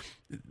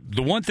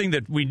 The one thing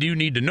that we do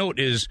need to note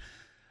is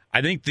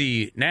I think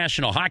the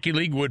National Hockey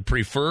League would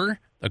prefer,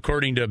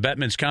 according to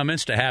Bettman's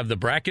comments, to have the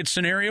bracket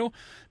scenario,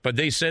 but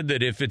they said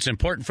that if it's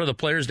important for the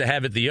players to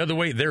have it the other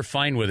way, they're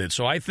fine with it.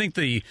 So I think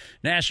the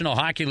National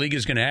Hockey League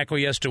is going to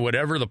acquiesce to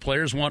whatever the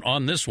players want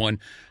on this one.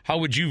 How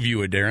would you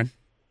view it, Darren?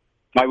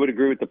 I would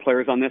agree with the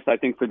players on this. I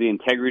think for the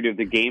integrity of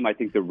the game, I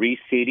think the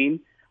reseeding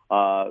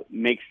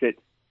makes it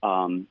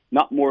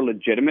not more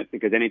legitimate,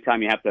 because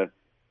anytime you have to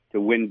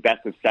win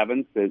best of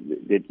 7s,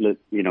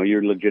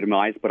 you're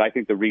legitimized. But I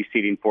think the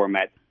reseeding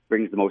format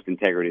brings the most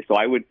integrity. So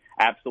I would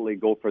absolutely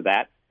go for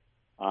that.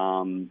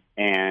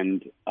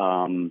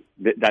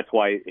 That's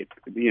why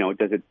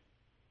it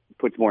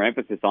puts more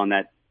emphasis on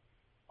that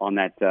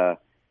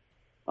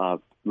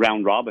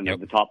round robin of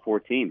the top 4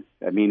 teams.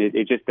 I mean,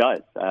 it just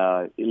does.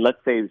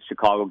 Let's say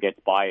Chicago gets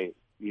by,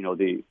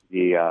 the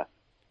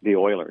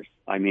Oilers.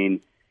 I mean,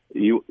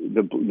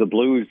 the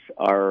Blues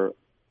are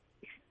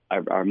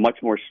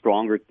much more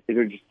stronger.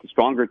 They're just a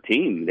stronger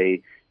team.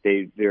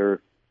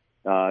 They're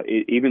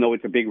even though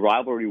it's a big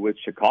rivalry with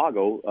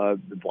Chicago,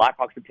 the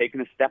Blackhawks have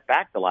taken a step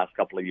back the last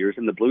couple of years,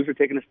 and the Blues are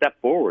taking a step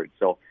forward.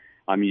 So,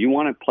 you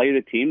want to play the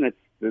team that's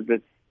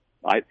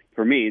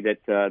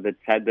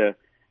had the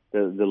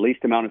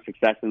least amount of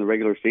success in the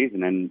regular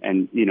season,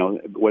 and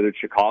whether it's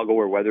Chicago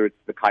or whether it's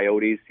the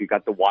Coyotes, you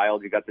got the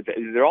Wild,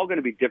 they're all going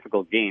to be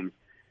difficult games,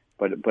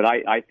 but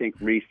I think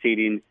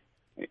reseeding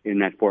in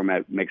that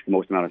format makes the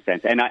most amount of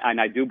sense, and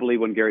I do believe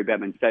when Gary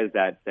Bettman says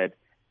that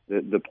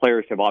the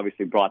players have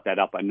obviously brought that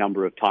up a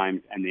number of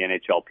times, and the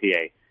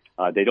NHLPA.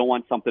 They don't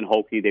want something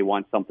hokey. They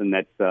want something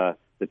that's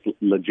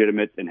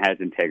legitimate and has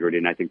integrity,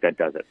 and I think that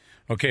does it.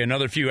 Okay,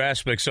 another few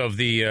aspects of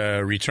the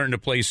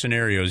return-to-play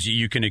scenarios.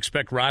 You can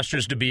expect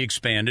rosters to be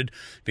expanded.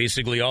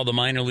 Basically, all the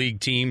minor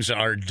league teams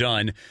are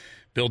done.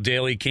 Bill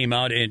Daly came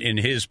out in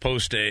his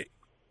post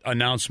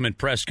announcement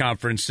press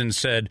conference and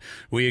said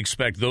we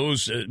expect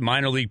those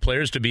minor league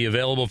players to be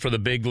available for the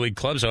big league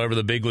clubs, however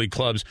the big league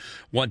clubs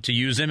want to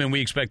use them, and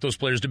we expect those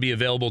players to be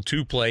available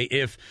to play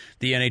if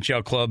the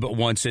NHL club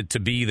wants it to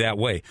be that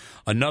way.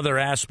 Another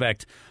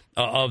aspect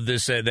of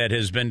this that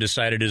has been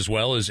decided as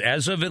well is,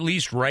 as of at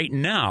least right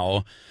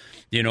now,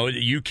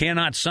 you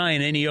cannot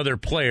sign any other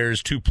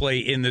players to play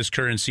in this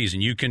current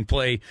season. You can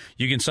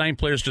sign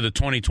players to the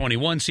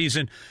 2021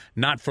 season,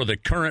 not for the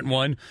current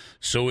one.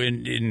 So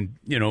in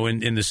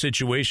the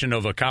situation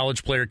of a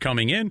college player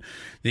coming in,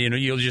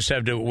 you'll just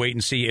have to wait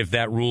and see if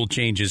that rule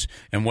changes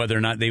and whether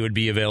or not they would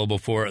be available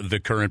for the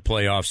current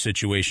playoff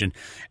situation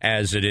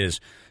as it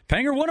is.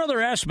 Panger, one other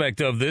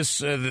aspect of this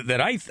that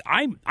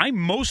I'm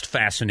most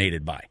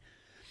fascinated by,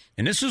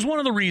 and this is one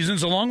of the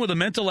reasons, along with the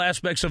mental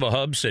aspects of a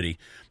hub city,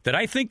 that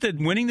I think that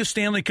winning the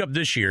Stanley Cup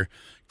this year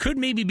could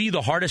maybe be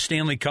the hardest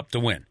Stanley Cup to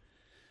win.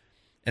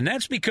 And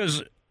that's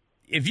because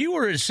if you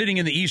were sitting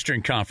in the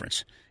Eastern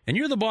Conference and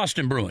you're the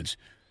Boston Bruins,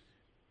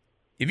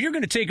 if you're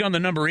going to take on the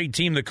number 8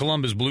 team, the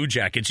Columbus Blue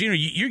Jackets, you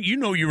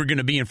were going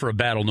to be in for a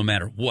battle no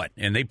matter what.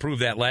 And they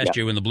proved that last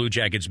year when the Blue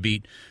Jackets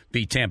beat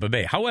Tampa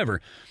Bay.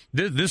 However,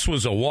 this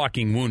was a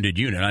walking wounded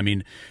unit. I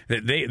mean,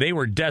 they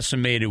were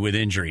decimated with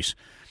injuries.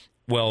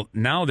 Well,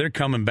 now they're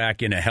coming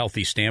back in a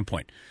healthy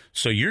standpoint.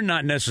 So you're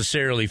not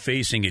necessarily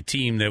facing a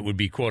team that would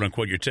be,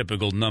 quote-unquote, your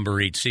typical number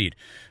 8 seed.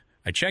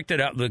 I checked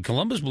it out. The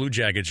Columbus Blue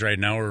Jackets right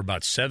now are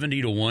about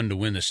 70-1 to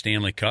win the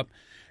Stanley Cup.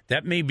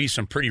 That may be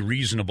some pretty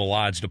reasonable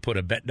odds to put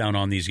a bet down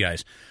on these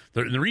guys.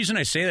 The reason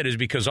I say that is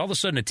because all of a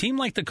sudden a team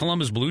like the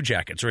Columbus Blue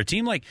Jackets, or a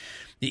team like,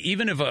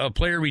 even if a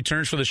player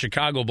returns for the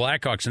Chicago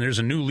Blackhawks and there's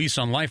a new lease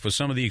on life with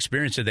some of the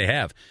experience that they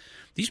have,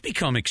 these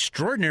become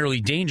extraordinarily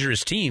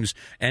dangerous teams,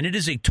 and it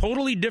is a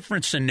totally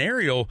different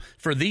scenario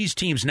for these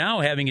teams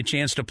now having a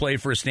chance to play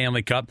for a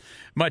Stanley Cup,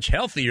 much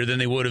healthier than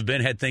they would have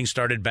been had things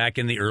started back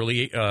in the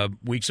early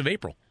weeks of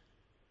April.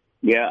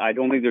 Yeah, I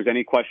don't think there's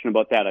any question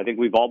about that. I think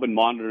we've all been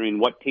monitoring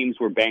what teams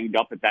were banged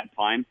up at that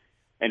time,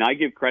 and I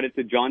give credit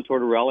to John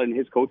Tortorella and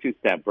his coaching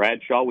staff. Brad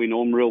Shaw, we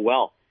know him real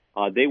well.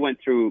 They went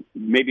through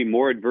maybe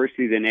more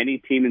adversity than any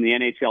team in the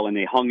NHL, and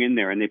they hung in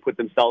there, and they put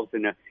themselves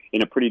in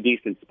a pretty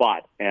decent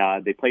spot.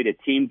 They played a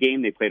team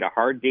game. They played a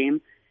hard game,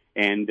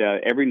 and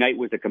every night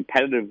was a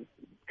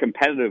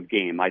competitive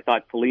game. I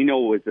thought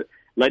Foligno was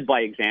led by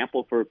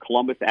example for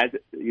Columbus as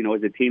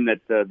a team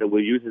that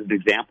we'll use as an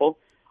example.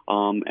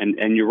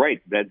 And you're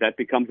right, that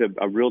becomes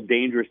a real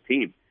dangerous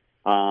team.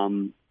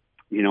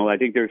 I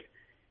think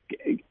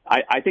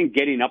I think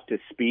getting up to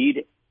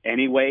speed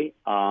anyway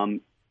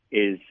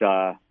is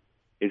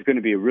going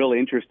to be a real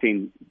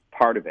interesting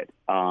part of it.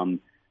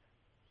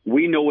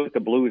 We know what the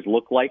Blues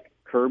look like,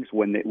 Curbs,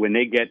 when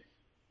they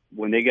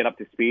get up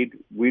to speed.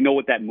 We know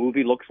what that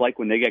movie looks like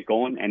when they get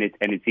going, and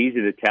it's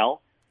easy to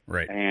tell.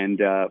 Right. And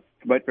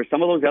but for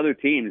some of those other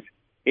teams,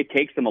 it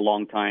takes them a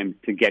long time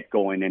to get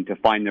going and to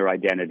find their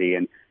identity,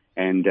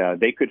 and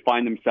they could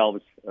find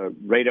themselves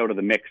right out of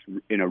the mix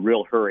in a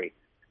real hurry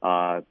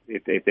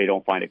if they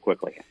don't find it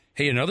quickly.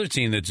 Hey, another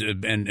team that's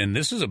and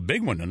this is a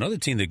big one. Another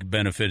team that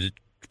benefited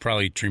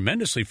probably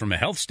tremendously from a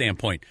health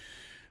standpoint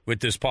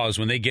with this pause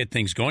when they get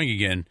things going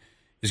again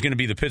is going to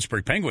be the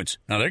Pittsburgh Penguins.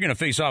 Now they're going to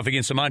face off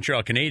against the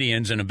Montreal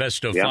Canadiens in a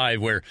best of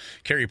 5, where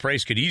Carey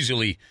Price could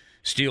easily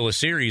steal a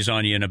series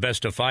on you in a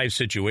best of 5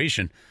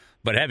 situation.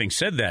 But having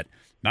said that,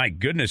 my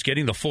goodness,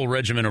 getting the full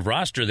regimen of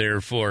roster there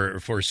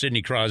for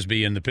Sidney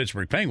Crosby and the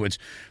Pittsburgh Penguins,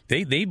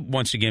 they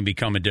once again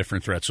become a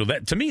different threat. So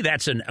that, to me,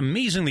 that's an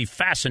amazingly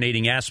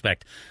fascinating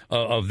aspect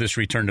of this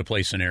return to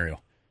play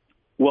scenario.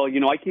 Well,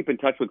 I keep in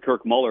touch with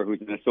Kirk Muller,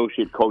 who's an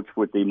associate coach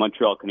with the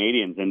Montreal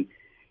Canadiens, and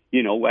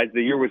as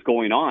the year was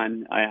going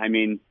on, I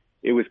mean,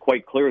 it was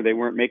quite clear they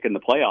weren't making the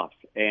playoffs,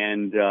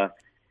 and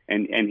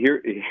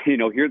here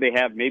here they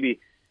have maybe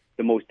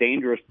the most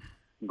dangerous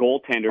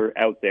goaltender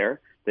out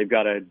there. They've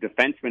got a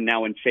defenseman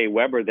now in Shea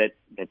Weber that's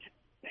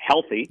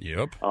healthy,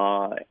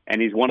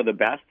 and he's one of the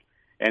best.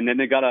 And then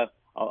they got a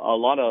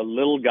lot of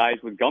little guys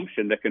with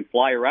gumption that can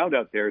fly around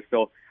out there.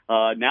 So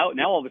now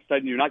all of a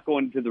sudden you're not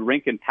going to the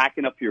rink and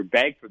packing up your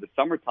bag for the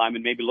summertime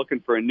and maybe looking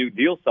for a new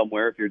deal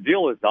somewhere if your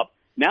deal is up.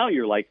 Now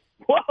you're like,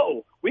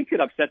 whoa, we could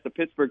upset the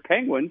Pittsburgh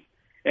Penguins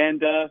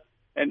and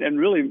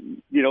really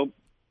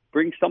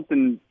bring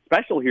something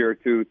special here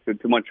to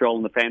Montreal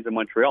and the fans of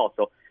Montreal.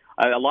 So.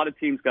 A lot of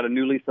teams got a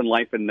new lease on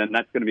life, and then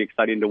that's going to be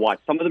exciting to watch.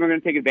 Some of them are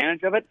going to take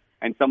advantage of it,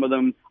 and some of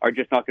them are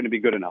just not going to be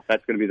good enough.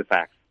 That's going to be the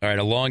fact. All right,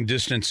 a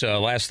long-distance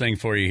last thing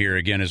for you here,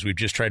 again, as we've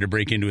just tried to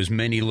break into as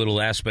many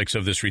little aspects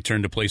of this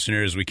return-to-play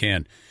scenario as we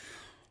can.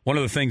 One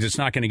of the things that's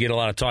not going to get a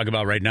lot of talk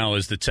about right now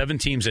is the 7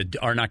 teams that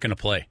are not going to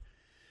play.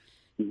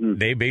 Mm-hmm.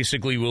 They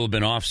basically will have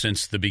been off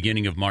since the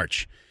beginning of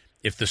March.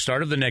 If the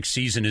start of the next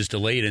season is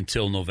delayed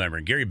until November,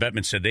 and Gary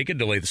Bettman said they could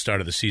delay the start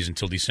of the season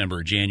until December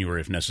or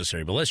January if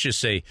necessary. But let's just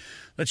say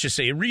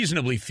it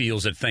reasonably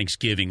feels that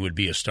Thanksgiving would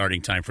be a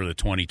starting time for the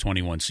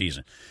 2021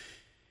 season.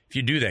 If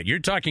you do that, you're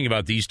talking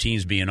about these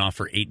teams being off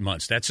for 8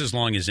 months. That's as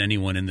long as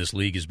anyone in this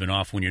league has been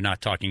off when you're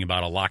not talking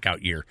about a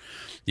lockout year,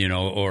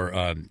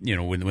 or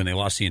when they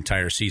lost the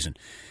entire season.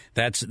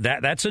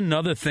 That's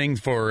another thing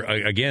for,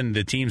 again,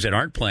 the teams that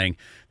aren't playing.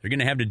 They're going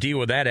to have to deal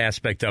with that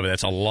aspect of it.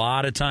 That's a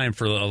lot of time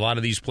for a lot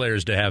of these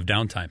players to have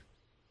downtime.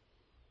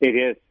 It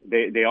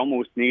is. They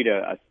almost need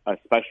a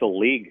special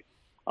league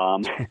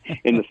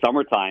in the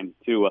summertime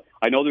too.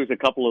 I know there's a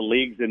couple of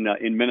leagues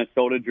in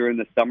Minnesota during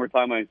the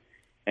summertime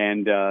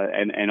and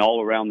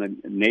all around the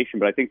nation,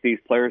 but I think these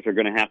players are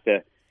going to have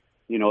to,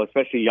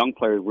 especially young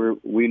players.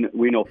 We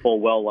know full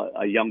well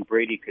a young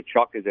Brady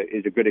Tkachuk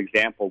is a good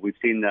example. We've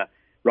seen the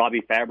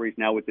Robbie Fabry's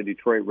now with the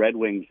Detroit Red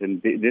Wings,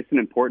 and this is an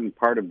important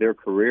part of their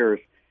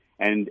careers.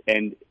 And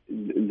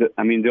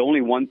the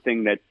only one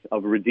thing that's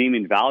of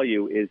redeeming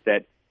value is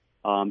that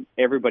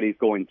everybody's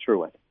going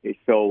through it.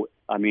 So,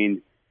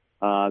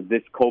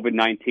 this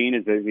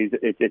COVID-19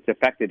 it's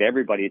affected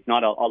everybody. It's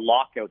not a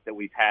lockout that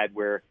we've had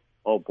where,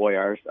 oh boy,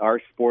 our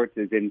sport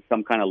is in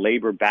some kind of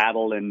labor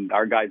battle and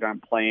our guys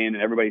aren't playing and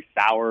everybody's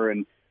sour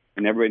and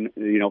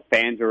everybody,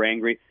 fans are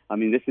angry.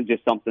 This is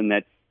just something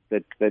that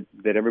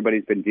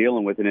everybody's been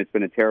dealing with, and it's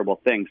been a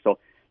terrible thing. So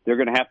they're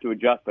going to have to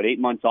adjust, but 8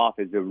 months off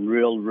is a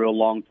real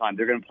long time.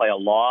 They're going to play a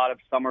lot of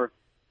summer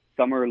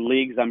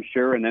leagues, I'm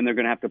sure, and then they're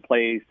going to have to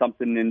play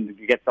something and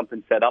get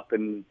something set up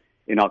in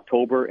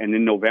October and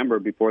in November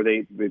before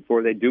they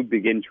do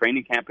begin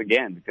training camp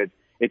again, because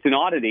it's an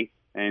oddity,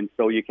 and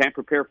so you can't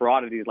prepare for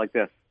oddities like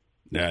this.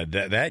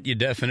 That you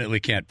definitely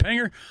can't.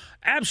 Panger,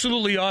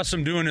 absolutely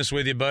awesome doing this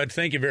with you, bud.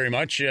 Thank you very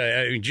much.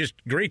 Just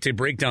great to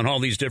break down all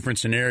these different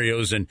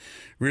scenarios and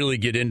really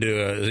get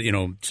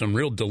into some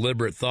real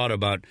deliberate thought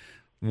about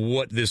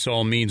what this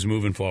all means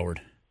moving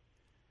forward.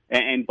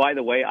 And by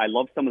the way, I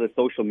love some of the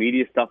social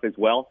media stuff as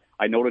well.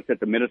 I noticed that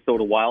the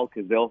Minnesota Wild,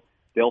 because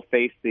they'll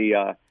face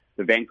the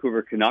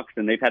Vancouver Canucks,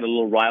 and they've had a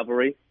little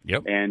rivalry.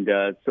 Yep. And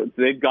so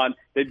they've done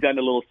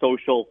a little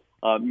social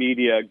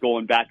media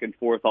going back and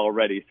forth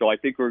already. So I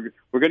think we're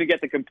going to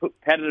get the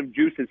competitive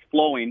juices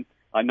flowing,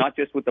 not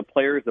just with the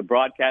players, the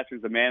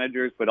broadcasters, the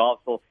managers, but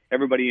also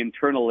everybody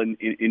internal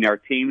in our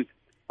teams,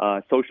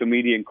 social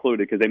media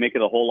included, because they make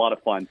it a whole lot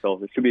of fun. So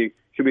there should be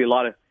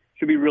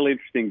really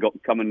interesting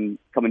coming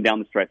down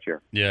the stretch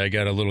here. Yeah, I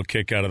got a little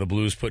kick out of the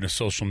Blues putting a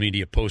social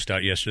media post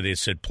out yesterday that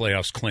said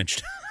playoffs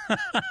clinched.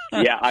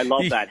 Yeah, I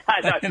love that.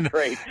 That's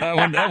great.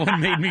 that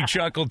one made me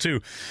chuckle, too.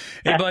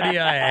 Hey, buddy,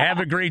 have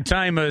a great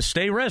time.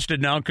 Stay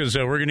rested now, because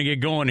we're going to get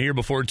going here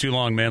before too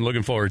long, man.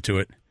 Looking forward to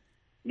it.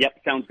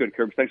 Yep, sounds good,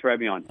 Curbs. Thanks for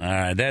having me on. All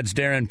right, that's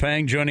Darren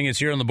Pang joining us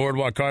here on the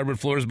Boardwalk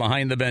Hardwood Floors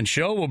Behind the Bench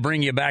show. We'll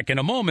bring you back in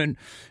a moment,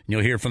 and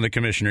you'll hear from the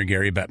Commissioner,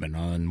 Gary Bettman,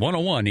 on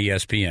 101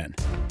 ESPN.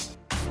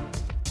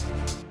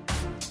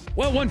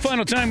 Well, one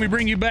final time, we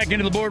bring you back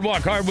into the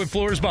Boardwalk Hardwood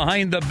Floors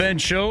Behind the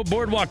Bench show.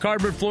 Boardwalk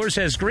Hardwood Floors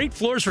has great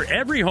floors for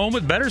every home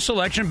with better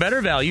selection,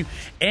 better value,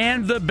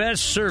 and the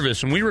best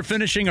service. When we were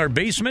finishing our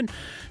basement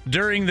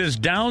during this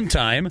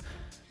downtime,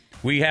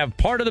 we have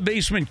part of the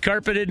basement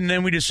carpeted, and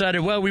then we decided,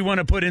 well, we want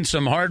to put in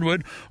some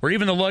hardwood or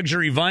even the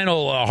luxury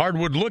vinyl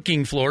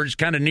hardwood-looking floors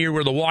kind of near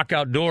where the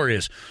walkout door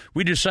is.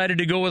 We decided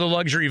to go with a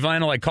luxury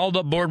vinyl. I called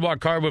up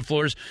Boardwalk Hardwood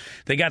Floors.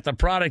 They got the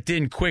product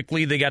in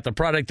quickly. They got the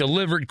product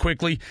delivered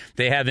quickly.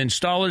 They have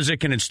installers that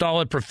can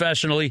install it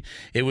professionally.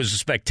 It was a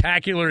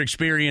spectacular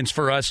experience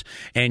for us,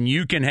 and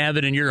you can have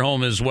it in your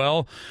home as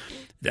well.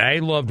 I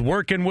loved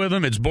working with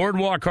them. It's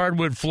Boardwalk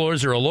Hardwood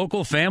Floors. They're a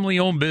local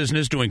family-owned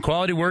business doing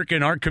quality work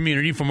in our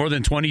community for more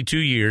than 22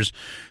 years.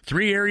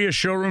 3 area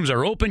showrooms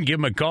are open. Give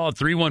them a call at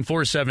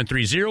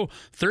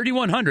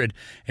 314-730-3100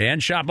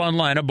 and shop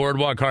online at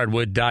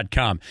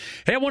boardwalkhardwood.com.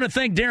 Hey, I want to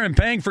thank Darren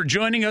Pang for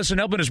joining us and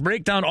helping us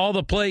break down all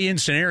the play-in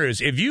scenarios.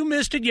 If you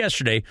missed it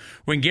yesterday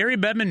when Gary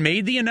Bettman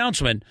made the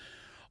announcement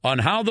on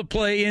how the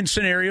play-in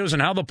scenarios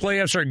and how the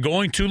playoffs are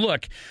going to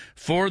look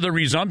for the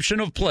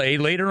resumption of play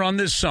later on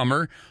this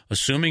summer,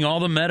 assuming all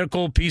the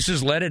medical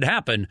pieces let it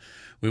happen,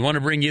 we want to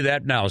bring you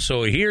that now.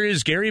 So here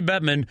is Gary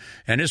Bettman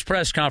and his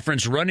press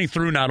conference running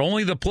through not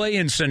only the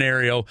play-in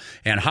scenario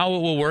and how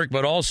it will work,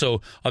 but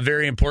also a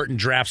very important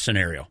draft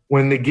scenario.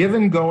 When the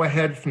given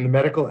go-ahead from the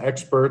medical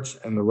experts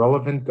and the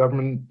relevant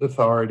government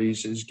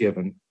authorities is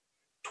given,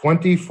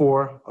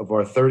 24 of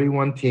our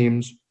 31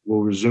 teams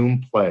will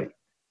resume play.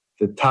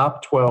 The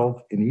top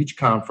 12 in each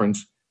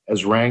conference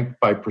as ranked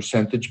by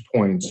percentage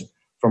points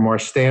from our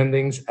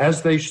standings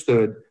as they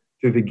stood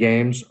through the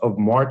games of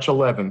March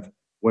 11th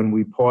when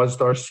we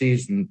paused our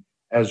season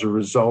as a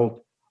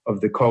result of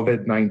the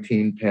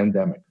COVID-19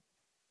 pandemic.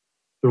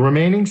 The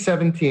remaining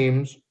 7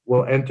 teams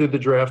will enter the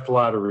draft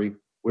lottery,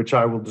 which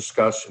I will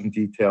discuss in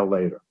detail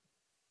later.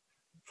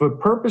 For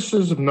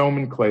purposes of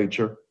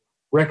nomenclature,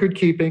 record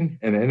keeping,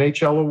 and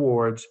NHL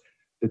awards,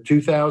 the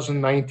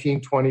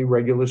 2019-20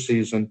 regular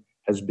season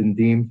has been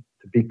deemed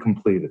to be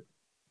completed.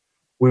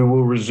 We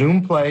will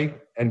resume play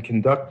and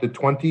conduct the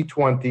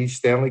 2020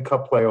 Stanley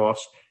Cup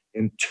playoffs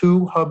in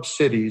 2 hub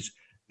cities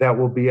that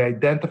will be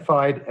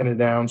identified and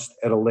announced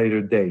at a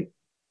later date.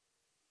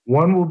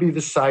 One will be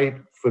the site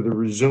for the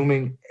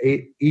resuming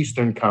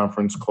Eastern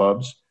Conference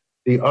clubs.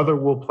 The other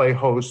will play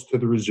host to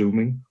the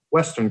resuming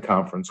Western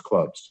Conference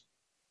clubs.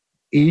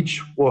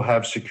 Each will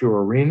have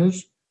secure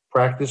arenas,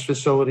 practice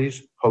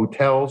facilities,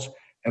 hotels,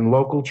 and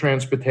local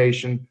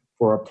transportation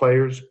for our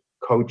players,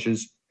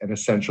 coaches, and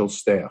essential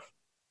staff.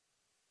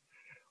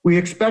 We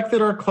expect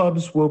that our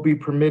clubs will be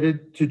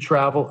permitted to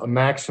travel a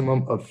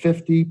maximum of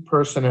 50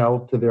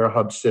 personnel to their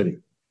hub city.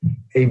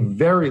 A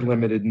very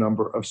limited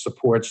number of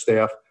support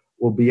staff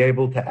will be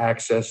able to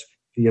access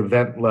the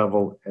event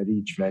level at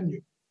each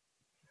venue.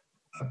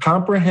 A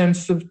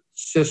comprehensive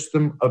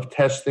system of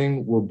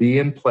testing will be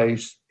in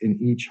place in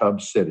each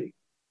hub city.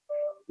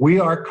 We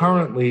are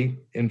currently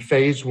in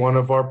phase 1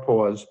 of our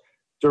pause,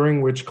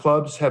 during which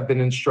clubs have been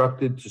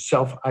instructed to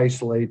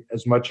self-isolate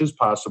as much as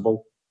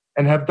possible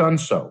and have done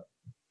so.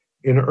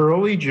 In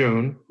early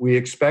June, we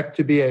expect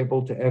to be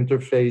able to enter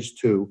phase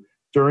 2,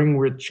 during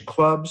which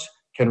clubs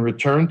can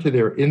return to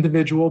their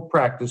individual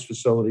practice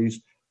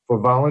facilities for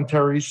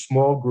voluntary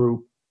small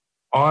group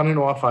on and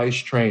off ice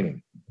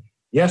training.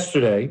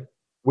 Yesterday,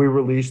 we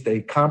released a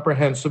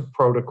comprehensive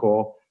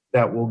protocol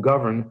that will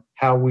govern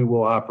how we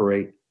will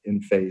operate in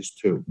phase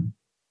 2.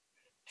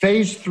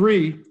 Phase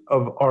 3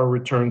 of our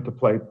return to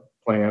play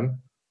plan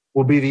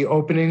will be the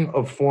opening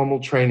of formal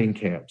training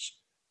camps.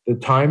 The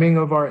timing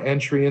of our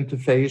entry into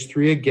phase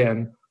 3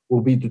 again will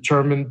be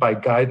determined by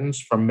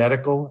guidance from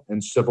medical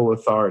and civil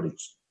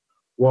authorities.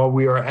 While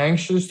we are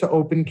anxious to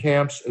open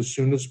camps as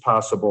soon as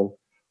possible,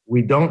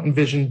 we don't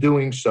envision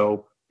doing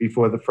so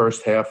before the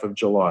first half of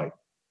July.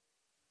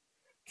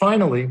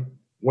 Finally,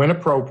 when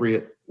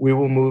appropriate, we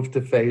will move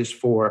to phase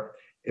 4,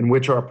 in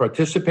which our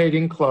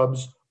participating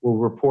clubs will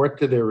report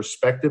to their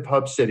respective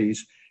hub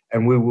cities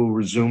and we will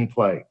resume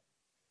play.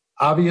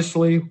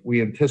 Obviously,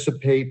 we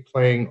anticipate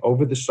playing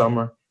over the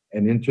summer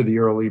and into the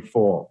early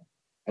fall.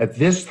 At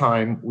this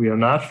time, we are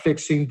not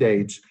fixing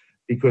dates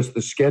because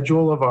the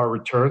schedule of our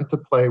return to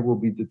play will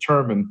be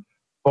determined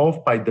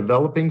both by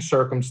developing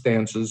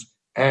circumstances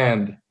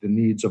and the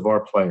needs of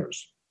our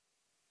players.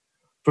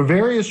 For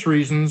various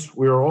reasons,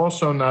 we are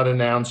also not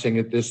announcing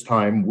at this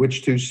time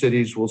which 2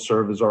 cities will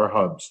serve as our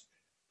hubs.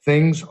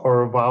 Things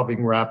are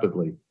evolving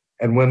rapidly,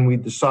 and when we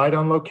decide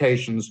on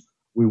locations,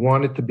 we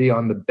want it to be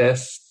on the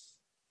best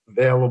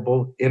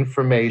available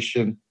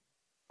information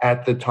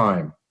at the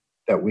time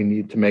that we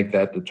need to make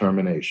that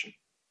determination.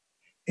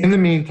 In the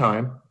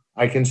meantime,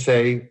 I can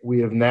say we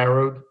have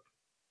narrowed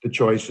the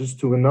choices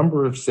to a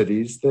number of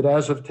cities that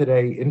as of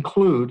today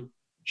include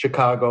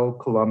Chicago,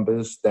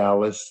 Columbus,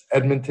 Dallas,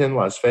 Edmonton,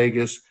 Las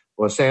Vegas,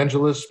 Los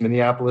Angeles,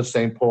 Minneapolis,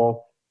 St.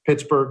 Paul,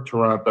 Pittsburgh,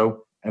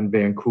 Toronto, and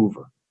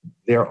Vancouver.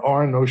 There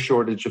are no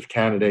shortage of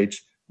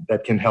candidates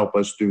that can help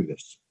us do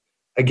this.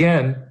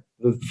 Again,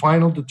 the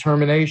final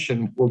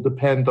determination will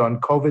depend on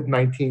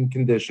COVID-19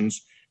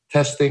 conditions,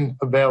 testing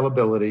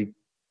availability,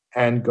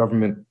 and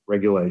government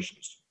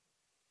regulations.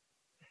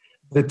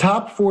 The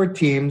top 4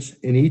 teams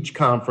in each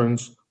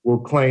conference will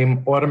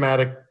claim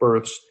automatic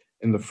berths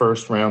in the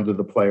first round of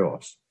the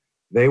playoffs.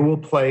 They will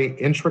play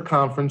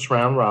intra-conference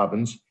round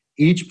robins,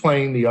 each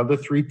playing the other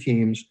 3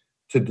 teams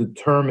to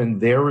determine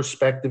their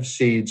respective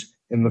seeds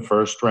in the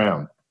first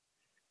round.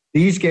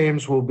 These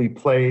games will be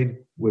played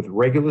with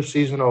regular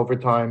season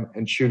overtime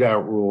and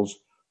shootout rules,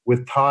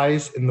 with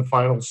ties in the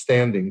final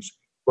standings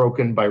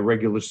broken by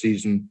regular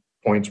season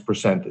points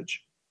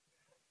percentage.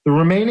 The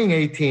remaining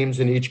 8 teams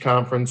in each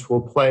conference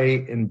will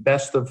play in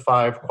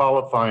best-of-5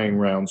 qualifying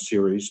round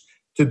series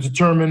to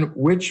determine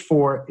which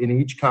 4 in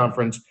each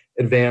conference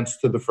advance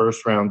to the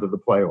first round of the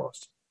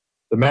playoffs.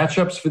 The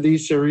matchups for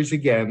these series,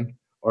 again,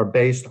 are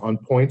based on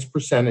points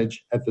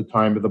percentage at the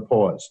time of the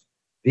pause.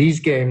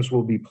 These games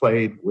will be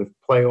played with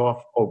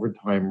playoff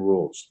overtime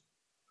rules.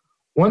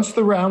 Once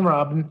the round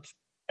robin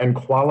and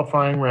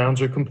qualifying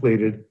rounds are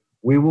completed,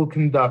 we will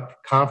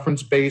conduct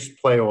conference-based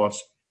playoffs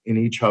in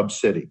each hub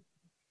city.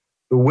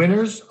 The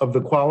winners of the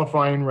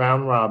qualifying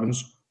round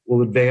robins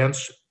will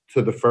advance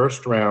to the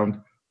first round,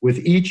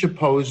 with each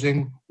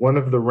opposing one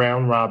of the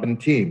round robin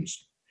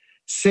teams.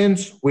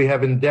 Since we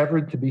have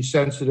endeavored to be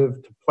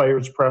sensitive to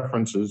players'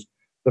 preferences,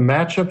 the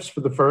matchups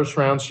for the first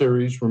round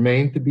series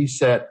remain to be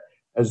set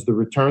as the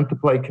Return to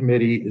Play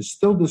Committee is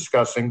still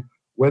discussing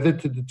whether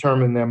to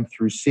determine them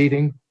through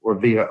seeding or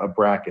via a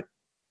bracket.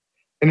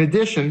 In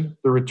addition,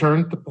 the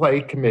Return to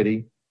Play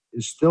Committee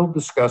is still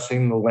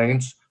discussing the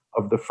lengths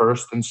of the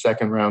first and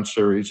second round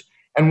series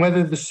and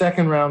whether the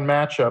second round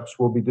matchups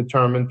will be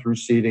determined through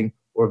seeding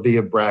or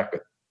via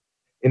bracket.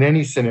 In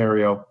any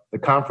scenario, the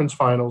conference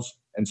finals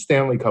and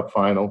Stanley Cup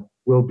final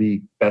will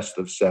be best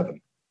of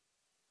 7.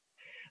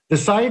 The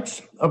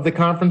sites of the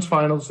conference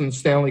finals and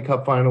Stanley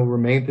Cup final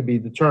remain to be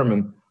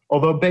determined,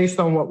 although based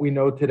on what we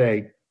know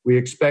today, we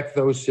expect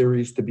those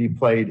series to be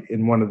played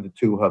in one of the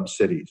 2 hub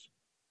cities.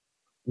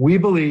 We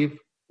believe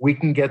we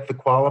can get the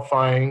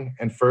qualifying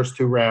and first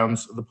 2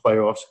 rounds of the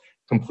playoffs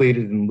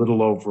completed in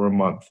little over a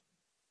month.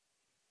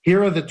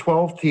 Here are the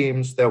 12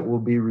 teams that will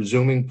be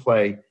resuming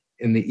play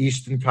in the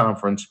Eastern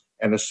Conference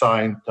and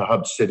assigned to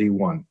Hub City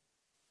 1.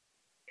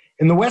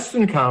 In the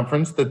Western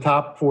Conference, the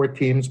top 4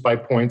 teams by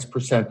points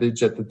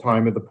percentage at the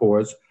time of the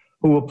pause,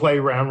 who will play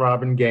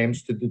round-robin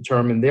games to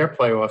determine their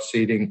playoff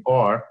seeding,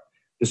 are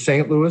the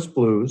St. Louis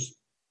Blues,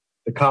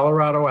 the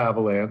Colorado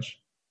Avalanche,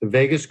 the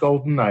Vegas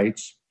Golden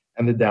Knights,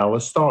 and the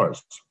Dallas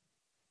Stars.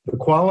 The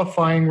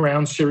qualifying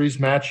round series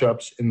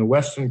matchups in the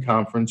Western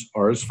Conference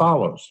are as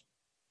follows.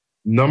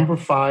 Number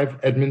 5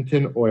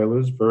 Edmonton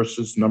Oilers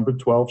versus number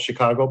 12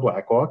 Chicago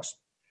Blackhawks.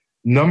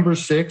 Number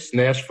 6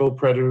 Nashville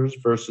Predators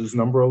versus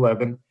number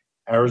 11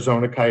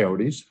 Arizona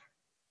Coyotes.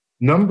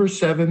 Number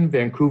 7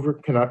 Vancouver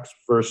Canucks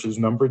versus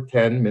number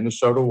 10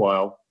 Minnesota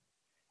Wild.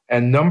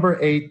 And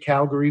number 8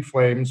 Calgary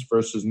Flames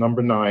versus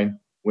number 9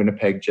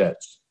 Winnipeg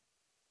Jets.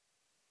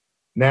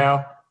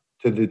 Now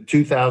to the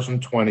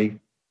 2020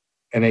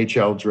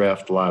 NHL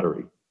Draft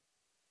Lottery.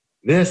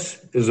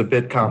 This is a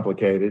bit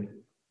complicated,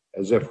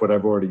 as if what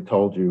I've already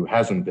told you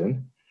hasn't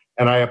been,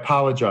 and I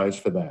apologize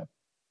for that.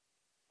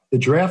 The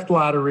Draft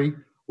Lottery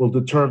will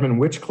determine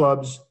which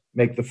clubs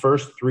make the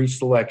first 3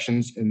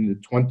 selections in the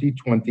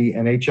 2020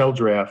 NHL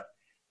Draft,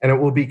 and it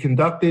will be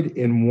conducted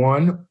in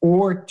 1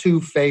 or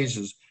 2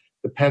 phases,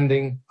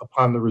 depending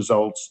upon the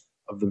results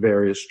of the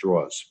various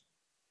draws.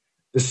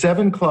 The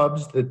 7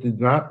 clubs that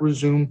did not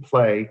resume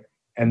play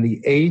and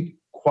the 8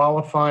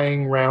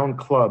 qualifying round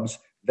clubs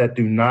that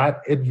do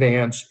not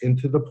advance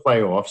into the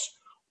playoffs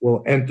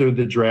will enter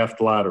the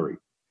draft lottery.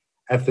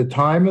 At the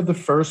time of the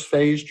first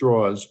phase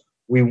draws,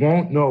 we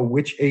won't know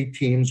which 8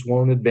 teams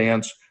won't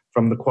advance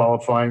from the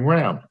qualifying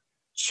round.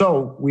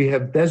 So we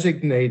have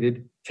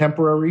designated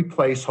temporary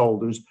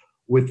placeholders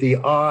with the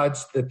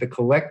odds that the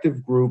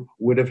collective group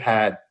would have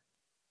had.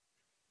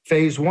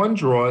 Phase 1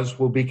 draws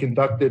will be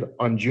conducted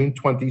on June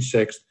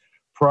 26th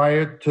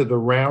prior to the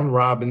round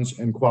robins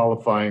and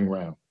qualifying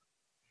round.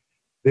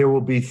 There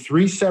will be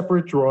 3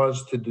 separate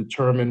draws to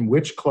determine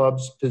which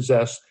clubs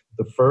possess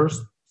the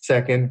first,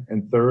 second,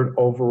 and third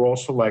overall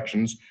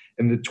selections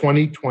in the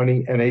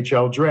 2020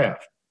 NHL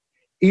Draft.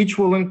 Each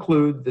will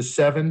include the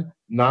 7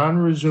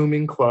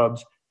 non-resuming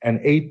clubs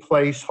and 8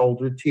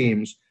 placeholder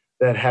teams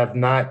that have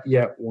not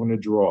yet won a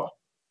draw.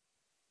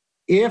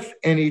 If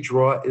any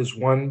draw is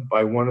won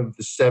by one of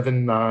the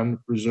 7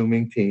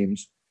 non-resuming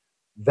teams,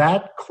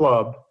 that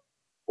club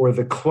or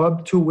the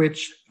club to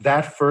which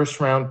that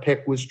first-round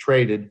pick was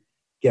traded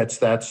gets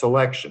that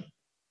selection.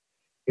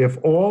 If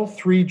all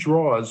 3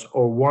 draws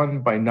are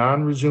won by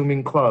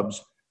non-resuming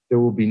clubs, there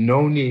will be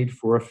no need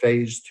for a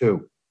phase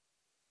 2.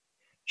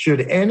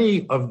 Should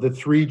any of the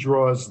 3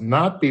 draws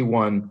not be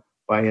won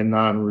by a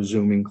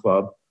non-resuming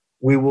club,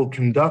 we will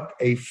conduct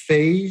a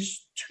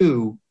phase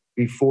 2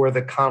 before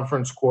the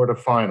conference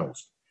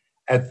quarterfinals.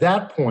 At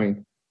that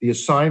point, the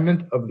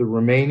assignment of the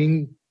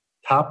remaining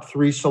top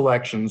 3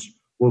 selections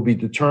will be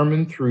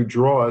determined through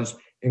draws,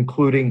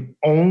 including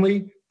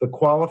only the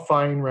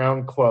qualifying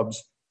round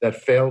clubs that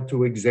failed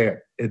to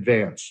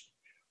advance.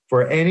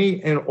 For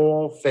any and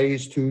all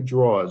phase 2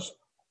 draws,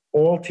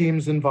 all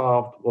teams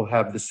involved will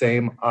have the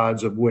same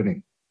odds of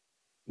winning.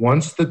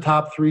 Once the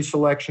top 3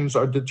 selections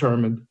are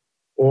determined,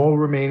 all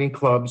remaining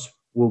clubs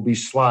will be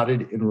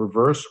slotted in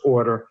reverse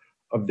order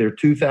of their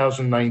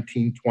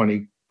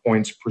 2019-20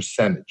 points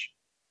percentage.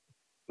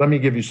 Let me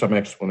give you some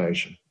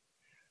explanation.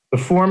 The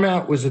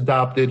format was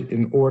adopted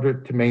in order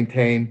to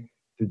maintain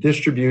the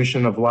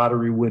distribution of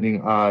lottery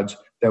winning odds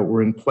that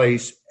were in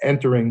place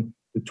entering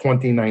the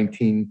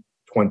 2019-20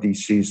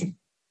 season.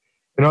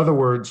 In other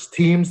words,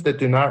 teams that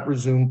do not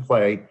resume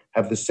play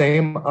have the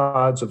same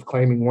odds of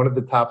claiming one of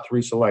the top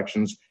 3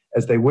 selections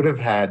as they would have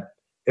had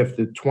if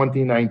the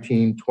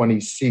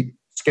 2019-20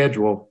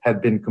 schedule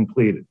had been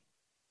completed.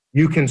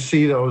 You can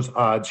see those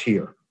odds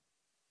here.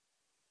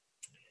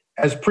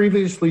 As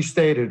previously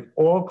stated,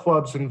 all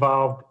clubs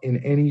involved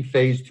in any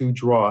phase 2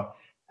 draw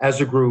as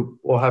a group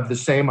will have the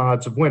same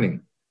odds of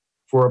winning.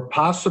 For a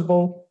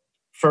possible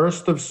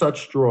first of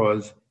such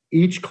draws,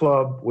 each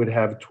club would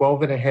have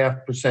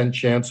 12.5%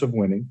 chance of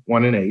winning,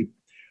 1 in 8,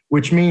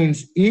 which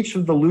means each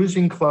of the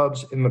losing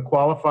clubs in the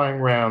qualifying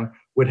round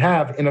would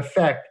have, in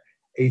effect,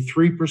 a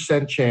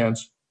 3%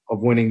 chance of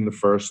winning the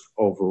first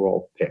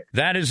overall pick.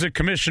 That is the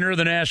commissioner of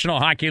the National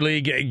Hockey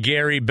League,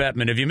 Gary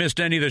Bettman. If you missed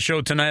any of the show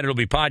tonight, it'll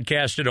be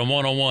podcasted on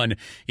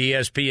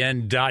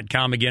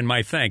 101ESPN.com. Again,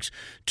 my thanks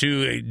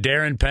to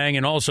Darren Pang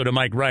and also to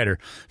Mike Ryder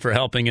for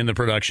helping in the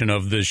production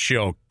of this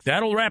show.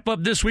 That'll wrap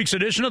up this week's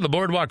edition of the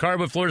Boardwalk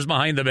Hardwood Floors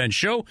Behind the Bench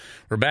show.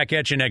 We're back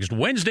at you next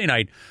Wednesday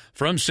night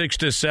from 6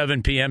 to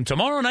 7 p.m.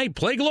 Tomorrow night,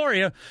 Play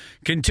Gloria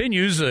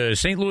continues the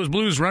St. Louis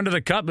Blues run to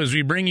the Cup as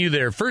we bring you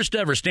their first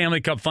ever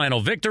Stanley Cup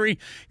final victory.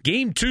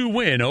 Game 2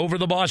 win over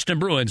the Boston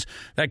Bruins.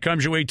 That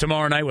comes your way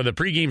tomorrow night with a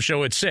pregame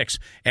show at 6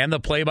 and the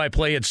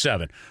play-by-play at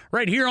 7.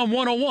 Right here on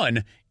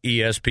 101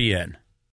 ESPN.